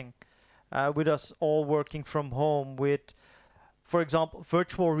a thing? With us all working from home, with, for example,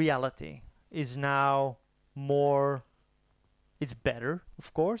 virtual reality is now more. It's better,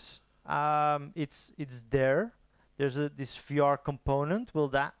 of course. It's there. There's this VR component. Will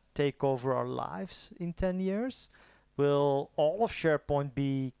that take over our lives in 10 years? Will all of SharePoint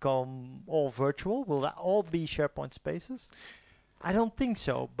become all virtual? Will that all be SharePoint spaces? I don't think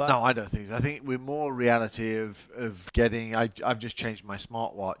so. But no, I don't think so. I think we're more reality of getting. I've just changed my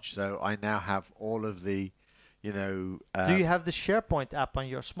smartwatch, so I now have all of the, do you have the SharePoint app on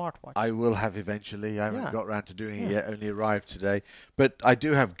your smartwatch? I will have eventually. I haven't Yeah. got around to doing it Yeah. yet. Only arrived today. But I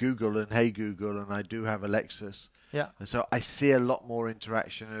do have Google and Hey Google, and I do have Alexis. Yeah. And so I see a lot more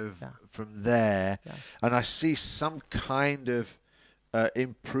interaction Yeah. from there, Yeah. and I see some kind of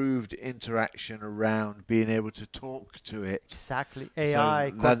improved interaction around being able to talk to it. Exactly.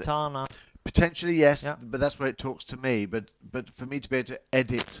 AI, that- Cortana. Potentially, yes, Yeah. but that's where it talks to me. But for me to be able to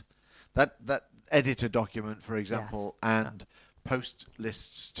edit that edit a document, for example, and post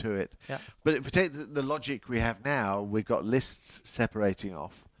lists to it. Yeah. But if we take the logic we have now, we've got lists separating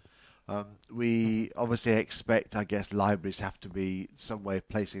off. We obviously expect, I guess, libraries have to be some way of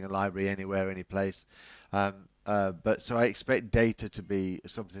placing a library anywhere, any place. But so I expect data to be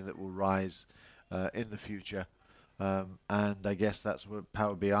something that will rise in the future. And I guess that's where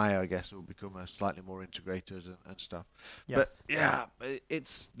Power BI, I guess, will become a slightly more integrated and stuff. Yes. But yeah,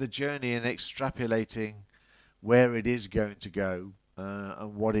 it's the journey and extrapolating where it is going to go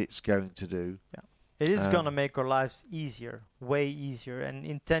and what it's going to do. It is Um, going to make our lives easier, way easier. And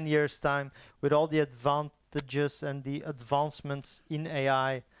in 10 years' time, with all the advantages and the advancements in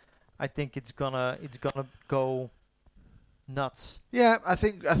AI, I think it's gonna go nuts. Yeah, I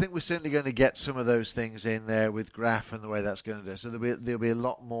think we're certainly going to get some of those things in there with Graph and the way that's going to do. So there'll be a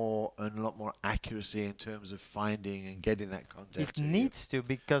lot more accuracy in terms of finding and getting that content. It to you. needs to,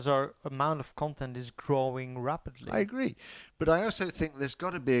 because our amount of content is growing rapidly. I agree, but I also think there's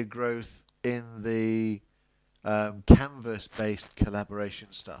got to be a growth in the Canvas-based collaboration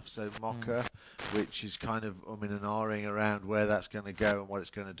stuff. So Mocha, which is kind of and ahhing around where that's going to go and what it's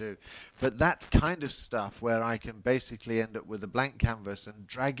going to do. But that kind of stuff where I can basically end up with a blank canvas and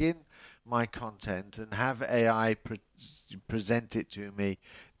drag in my content and have AI present it to me,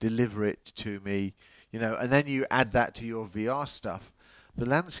 deliver it to me, and then you add that to your VR stuff. The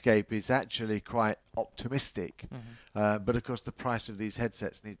landscape is actually quite optimistic, but of course the price of these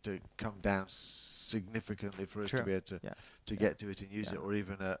headsets need to come down significantly for us to be able to Yes. get to it and use Yeah. it, or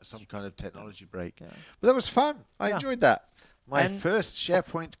even some kind of technology break. Yeah. But that was fun. I Yeah. enjoyed that. My And first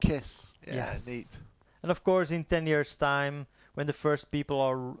SharePoint kiss. Yeah, Yes. neat. And of course, in 10 years' time, when the first people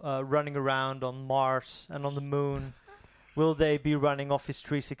are running around on Mars and on the moon, will they be running Office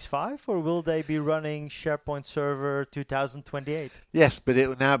 365 or will they be running SharePoint Server 2028? Yes, but it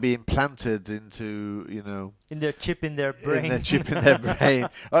will now be implanted into, In their chip in their brain. in their chip in their brain.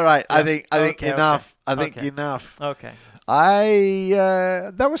 All right, Yeah. I think Okay, enough. okay. I think Okay. enough. Okay.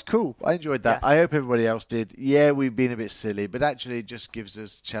 That was cool. I enjoyed that. Yes. I hope everybody else did. Yeah, we've been a bit silly, but actually it just gives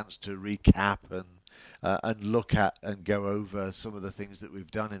us a chance to recap and look at and go over some of the things that we've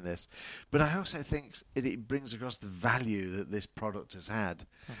done in this. But I also think it brings across the value that this product has had.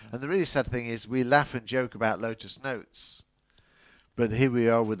 Mhm. And the really sad thing is we laugh and joke about Lotus Notes, but here we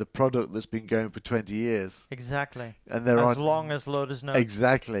are with a product that's been going for 20 years. Exactly. And they're As on long as Lotus Notes.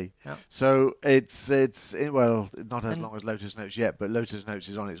 Exactly. Yeah. So it's well, not as And- long as Lotus Notes yet, but Lotus Notes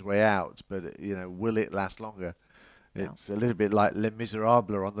is on its way out. But will it last longer? Yeah. It's a little bit like Les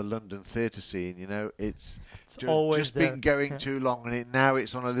Miserables on the London theatre scene. It's It's always just there. been going Yeah. too long, and now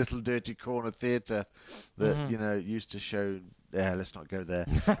it's on a little dirty corner theatre that Mhm. used to show. Yeah, let's not go there.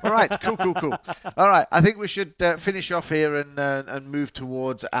 All right, cool. All right, I think we should finish off here and move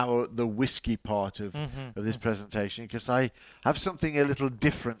towards the whiskey part of Mhm. this presentation, because I have something a little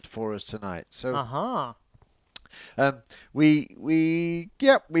different for us tonight. So Uh-huh. we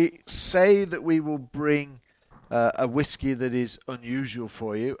say that we will bring a whiskey that is unusual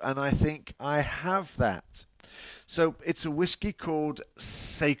for you, and I think I have that. So it's a whiskey called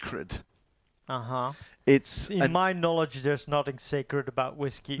Sacred. Uh-huh. It's In my knowledge, there's nothing sacred about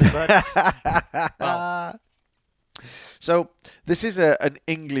whiskey, but well. So this is an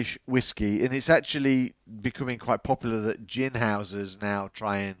English whiskey, and it's actually becoming quite popular that gin houses now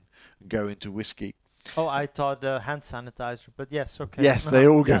try and go into whiskey. Oh, I thought hand sanitizer, but yes, okay. Yes, they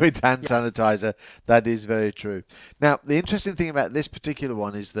all go Yes, into hand yes. sanitizer. That is very true. Now, the interesting thing about this particular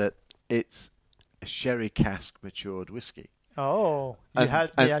one is that it's a sherry cask matured whiskey. Oh, you And- had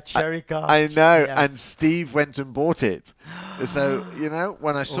me and at Sherry Cask. I know, Yes. and Steve went and bought it. So,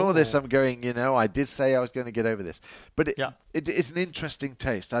 when I saw this, Ooh. I'm going, I did say I was going to get over this. But Yeah. it's an interesting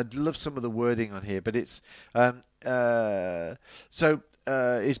taste. I'd love some of the wording on here, but it's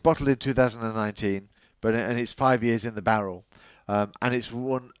it's bottled in 2019, and it's 5 years in the barrel. And it's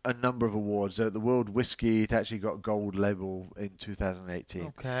won a number of awards. The World Whiskey, it actually got gold label in 2018.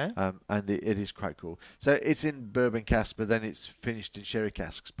 Okay. And it is quite cool. So it's in bourbon casks, but then it's finished in sherry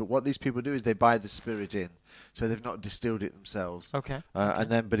casks. But what these people do is they buy the spirit in, so they've not distilled it themselves. Okay.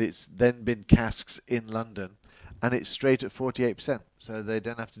 But it's then been casks in London, and it's straight at 48%, so they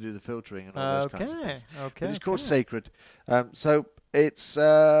don't have to do the filtering and all those kinds of Okay. things. Okay. But it's called okay. Sacred. So it's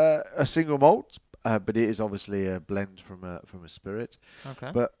a single malt, but it is obviously a blend from a spirit.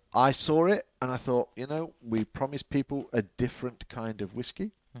 Okay. But I saw it and I thought, we promised people a different kind of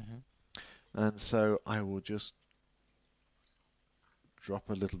whiskey. Mhm. And so I will just drop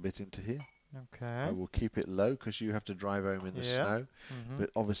a little bit into here. Okay. I will keep it low because you have to drive home in the Yeah. snow. Mhm.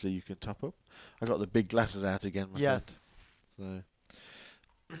 But obviously you can top up. I got the big glasses out again, my Yes. friend.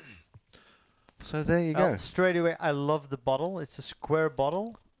 So there you Well, go. straight away, I love the bottle. It's a square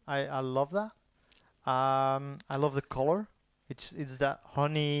bottle. I love that. I love the color. It's that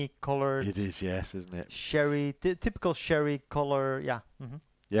honey colored It is, yes, isn't it? sherry, typical sherry color. Yeah. hmm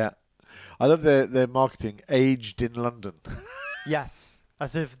Yeah. I love their marketing, aged in London. Yes.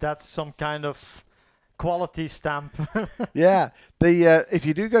 As if that's some kind of quality stamp. Yeah, if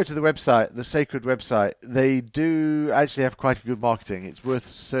you do go to the website, the Sacred website, they do actually have quite a good marketing. It's worth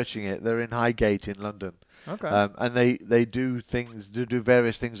searching it. They're in Highgate in London, Okay. and they do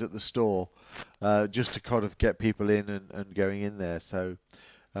various things at the store, just to kind of get people in and going in there. So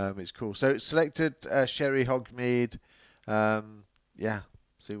it's cool. So it's selected sherry Hogmead. Yeah,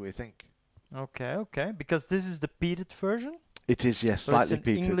 see what you think. Okay. Because this is the peated version. It is, yes, So it's slightly an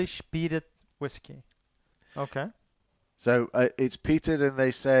peated. English peated whiskey. Okay. So it's peated, and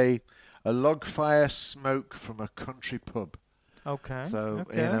they say a log fire smoke from a country pub. Okay. So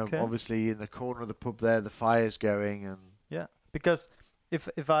okay. obviously in the corner of the pub there, the fire's going, and Yeah. Because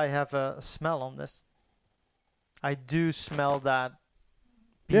if I have a smell on this, I do smell that.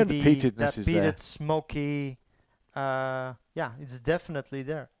 Yeah, the peaty- peatedness that is peated, there. smoky. Yeah, it's definitely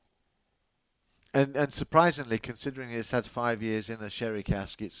there. and surprisingly, considering it's had 5 years in a sherry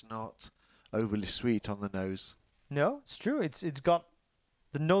cask, it's not overly sweet on the nose. No, it's true. It's got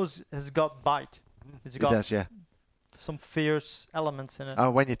the nose has got bite. It's It got does, yeah. some fierce elements in it.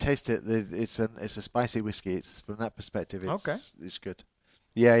 Oh, when you taste it, it's a spicy whiskey. It's from that perspective, Okay. it's good.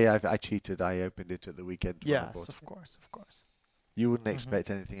 Yeah. I cheated. I opened it at the weekend. When I Yes, bought of it. course. You wouldn't Mhm. expect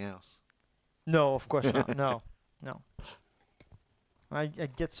anything else. No, of course not. No. I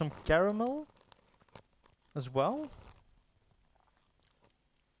get some caramel as well.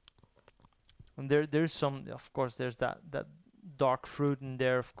 And there's some, of course, there's that dark fruit in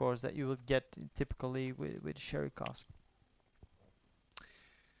there, of course, that you would get typically with sherry cask.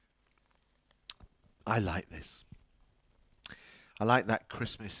 I like this. I like that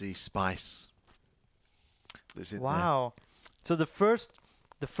Christmassy spice that's in there. Wow. So the first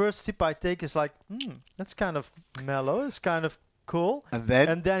sip I take is like, that's kind of mellow. It's kind of cool. And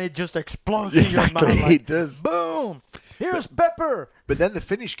then it just explodes in your mouth. exactly, Like, it does. boom! Here's pepper. But then the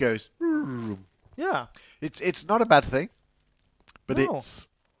finish goes. Yeah. It's not a bad thing, but No.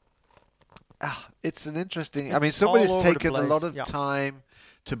 it's an interesting. I It's mean, somebody's all over the taken a lot place, of yeah. time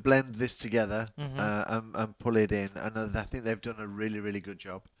to blend this together Mhm. and pull it in, and I think they've done a really, really good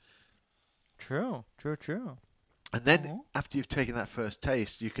job. True. And then Mhm. after you've taken that first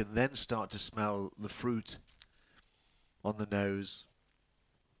taste, you can then start to smell the fruit on the nose.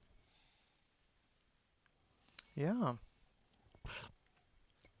 Yeah.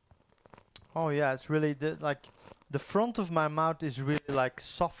 Oh yeah, it's really the front of my mouth is really like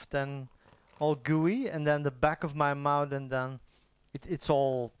soft and all gooey, and then the back of my mouth, and then it's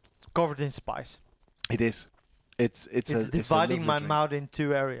all covered in spice. It is. It's Dividing lovely my drink. mouth in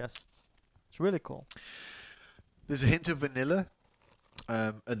two areas. It's really cool. There's a hint of vanilla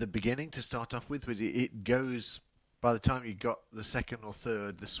at the beginning to start off with, but it goes. By the time you got the second or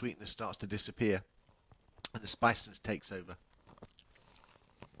third, the sweetness starts to disappear, and the spiciness takes over.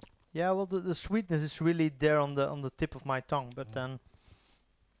 Yeah, well, the sweetness is really there on the tip of my tongue, but then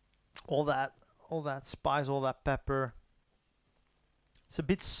all that spice, all that pepper. It's a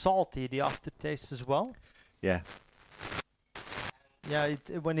bit salty, the aftertaste as well. Yeah, Yeah,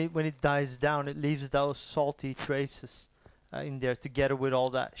 when it dies down, it leaves those salty traces in there together with all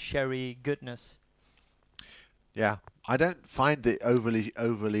that sherry goodness. yeah. I don't find it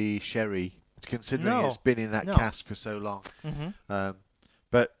overly sherry, considering No, it's been in that no. cask for so long. Mm-hmm.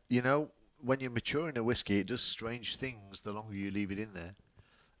 But you know, when you're maturing a whiskey, it does strange things the longer you leave it in there.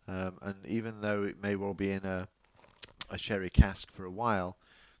 And even though it may well be in a sherry cask for a while,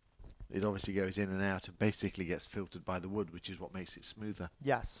 it obviously goes in and out and basically gets filtered by the wood, which is what makes it smoother.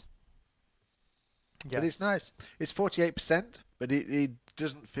 Yes. But it's nice. It's 48%, but it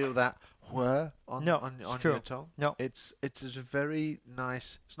doesn't feel that whir on it's true. your tongue. No. It's a very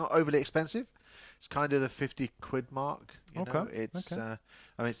nice. It's not overly expensive. It's kind of the 50 quid mark. You know? Okay, It's okay.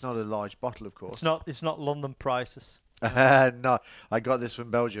 I mean, it's not a large bottle, of course. It's not London prices. No, I got this from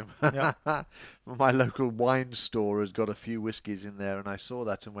Belgium. Yeah. My local wine store has got a few whiskies in there, and I saw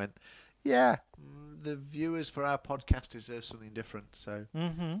that and went, yeah, the viewers for our podcast deserve something different. So,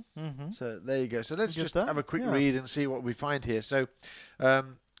 so there you go. So let's Get just that? have a quick Yeah. read and see what we find here. So,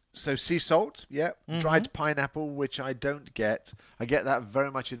 sea salt, yeah, dried pineapple, which I don't get. I get that very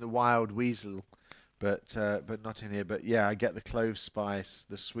much in the Wild Weasel, but not in here. But yeah, I get the clove spice,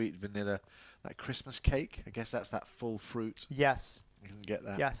 the sweet vanilla, that Christmas cake. I guess that's that full fruit. Yes. You can get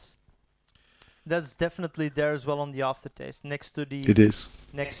that. Yes. That's definitely there as well on the aftertaste. Next to the is.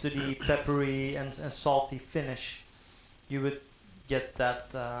 peppery and salty finish, you would get that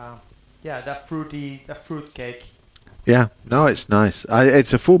that fruit cake. Yeah, no, it's nice.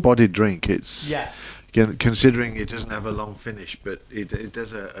 It's a full-bodied drink. It's Yes. considering it doesn't have a long finish, but it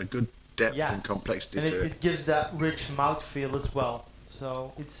does a good depth Yes. and complexity And to it gives that rich mouthfeel as well.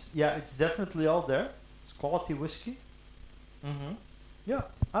 So it's definitely all there. It's quality whiskey. Yeah,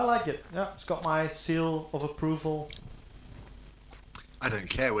 I like it. Yeah, it's got my seal of approval. I don't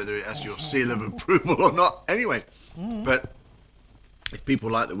care whether it has your seal of approval or not. Anyway, but if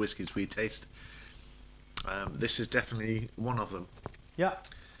people like the whiskies we taste, this is definitely one of them. Yeah,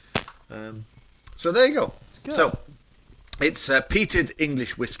 So there you go. it's good. So it's peated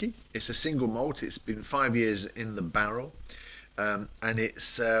English whiskey. It's a single malt. It's been 5 years in the barrel, and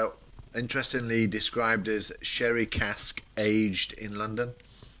it's interestingly described as sherry cask aged in London.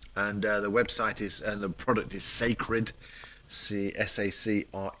 And the website is, and the product is Sacred,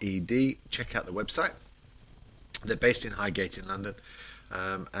 SACRED. Check out the website. They're based in Highgate in London,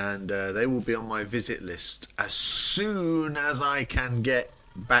 and they will be on my visit list as soon as I can get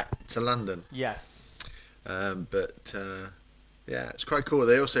back to London. Yes. But yeah, it's quite cool.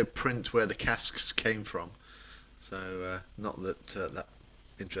 They also print where the casks came from, so not that that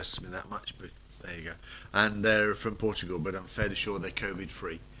interests me that much, but there you go. And they're from Portugal, but I'm fairly sure they're COVID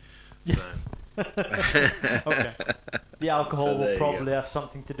free. So. Okay. The alcohol So there will you probably go. have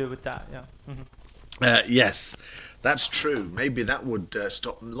something to do with that. Yeah. Yes, that's true. Maybe that would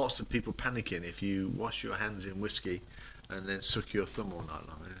stop lots of people panicking if you wash your hands in whiskey and then suck your thumb all night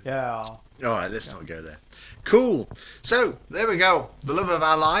long. Yeah. All right, let's not go there. Cool. So there we go. The love of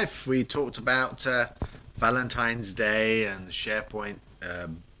our life. We talked about Valentine's Day and SharePoint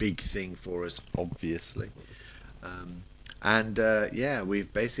big thing for us, obviously.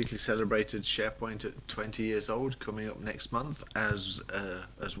 We've basically celebrated SharePoint at 20 years old, coming up next month as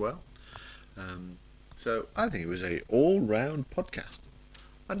well. So I think it was a all-round podcast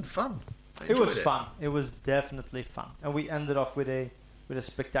and fun. It was fun. It was definitely fun, and we ended off with a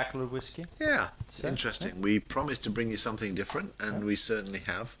spectacular whiskey. Yeah, So, interesting. We promised to bring you something different, and we certainly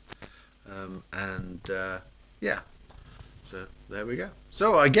have. So there we go.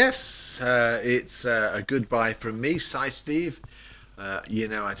 So I guess it's a goodbye from me, Steve. You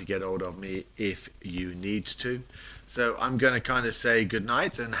know how to get hold of me if you need to. So I'm going to kind of say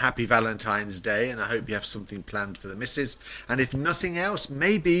goodnight and happy Valentine's Day, and I hope you have something planned for the missus. And if nothing else,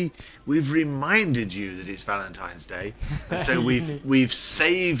 maybe we've reminded you that it's Valentine's Day, and so we've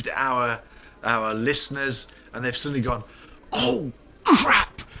saved our listeners, and they've suddenly gone, oh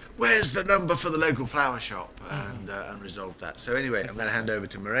crap, where's the number for the local flower shop, and resolved that. So anyway, I'm going to hand over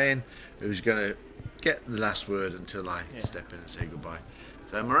to Moraine, who's going to get the last word until I step in and say goodbye.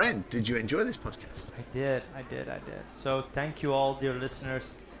 So Moraine, did you enjoy this podcast? I did. So thank you all, dear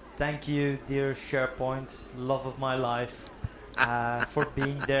listeners. Thank you, dear SharePoint, love of my life, for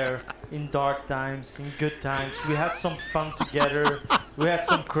being there in dark times, in good times. We had some fun together. We had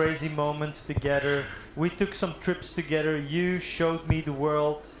some crazy moments together. We took some trips together. You showed me the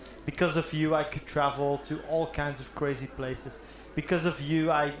world. Because of you, I could travel to all kinds of crazy places. Because of you,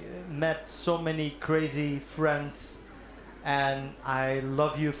 I met so many crazy friends. And I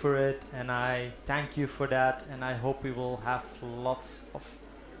love you for it, and I thank you for that, and I hope we will have lots of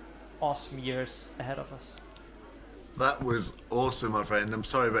awesome years ahead of us. That was awesome, my friend. I'm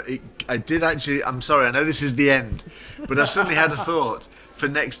sorry, but I'm sorry, I know this is the end, but I've suddenly had a thought for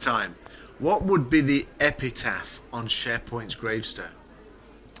next time. What would be the epitaph on SharePoint's gravestone?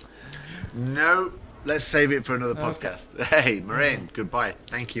 No, let's save it for another podcast. Hey, Moraine, goodbye.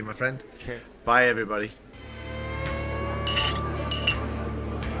 Thank you, my friend. Cheers. Bye, everybody.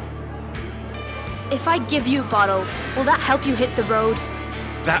 If I give you a bottle, will that help you hit the road?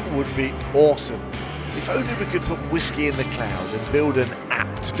 That would be awesome. If only we could put whiskey in the cloud and build an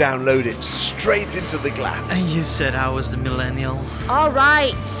app to download it straight into the glass. And you said I was the millennial. All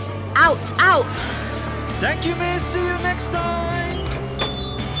right. Out. Thank you, miss. See you next time.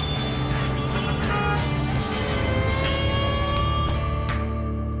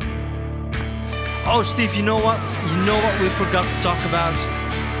 Oh, Steve, you know what? We forgot to talk about?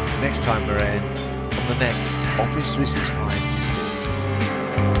 Next time, Moraine, on the next Office 365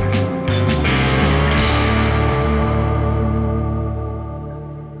 History.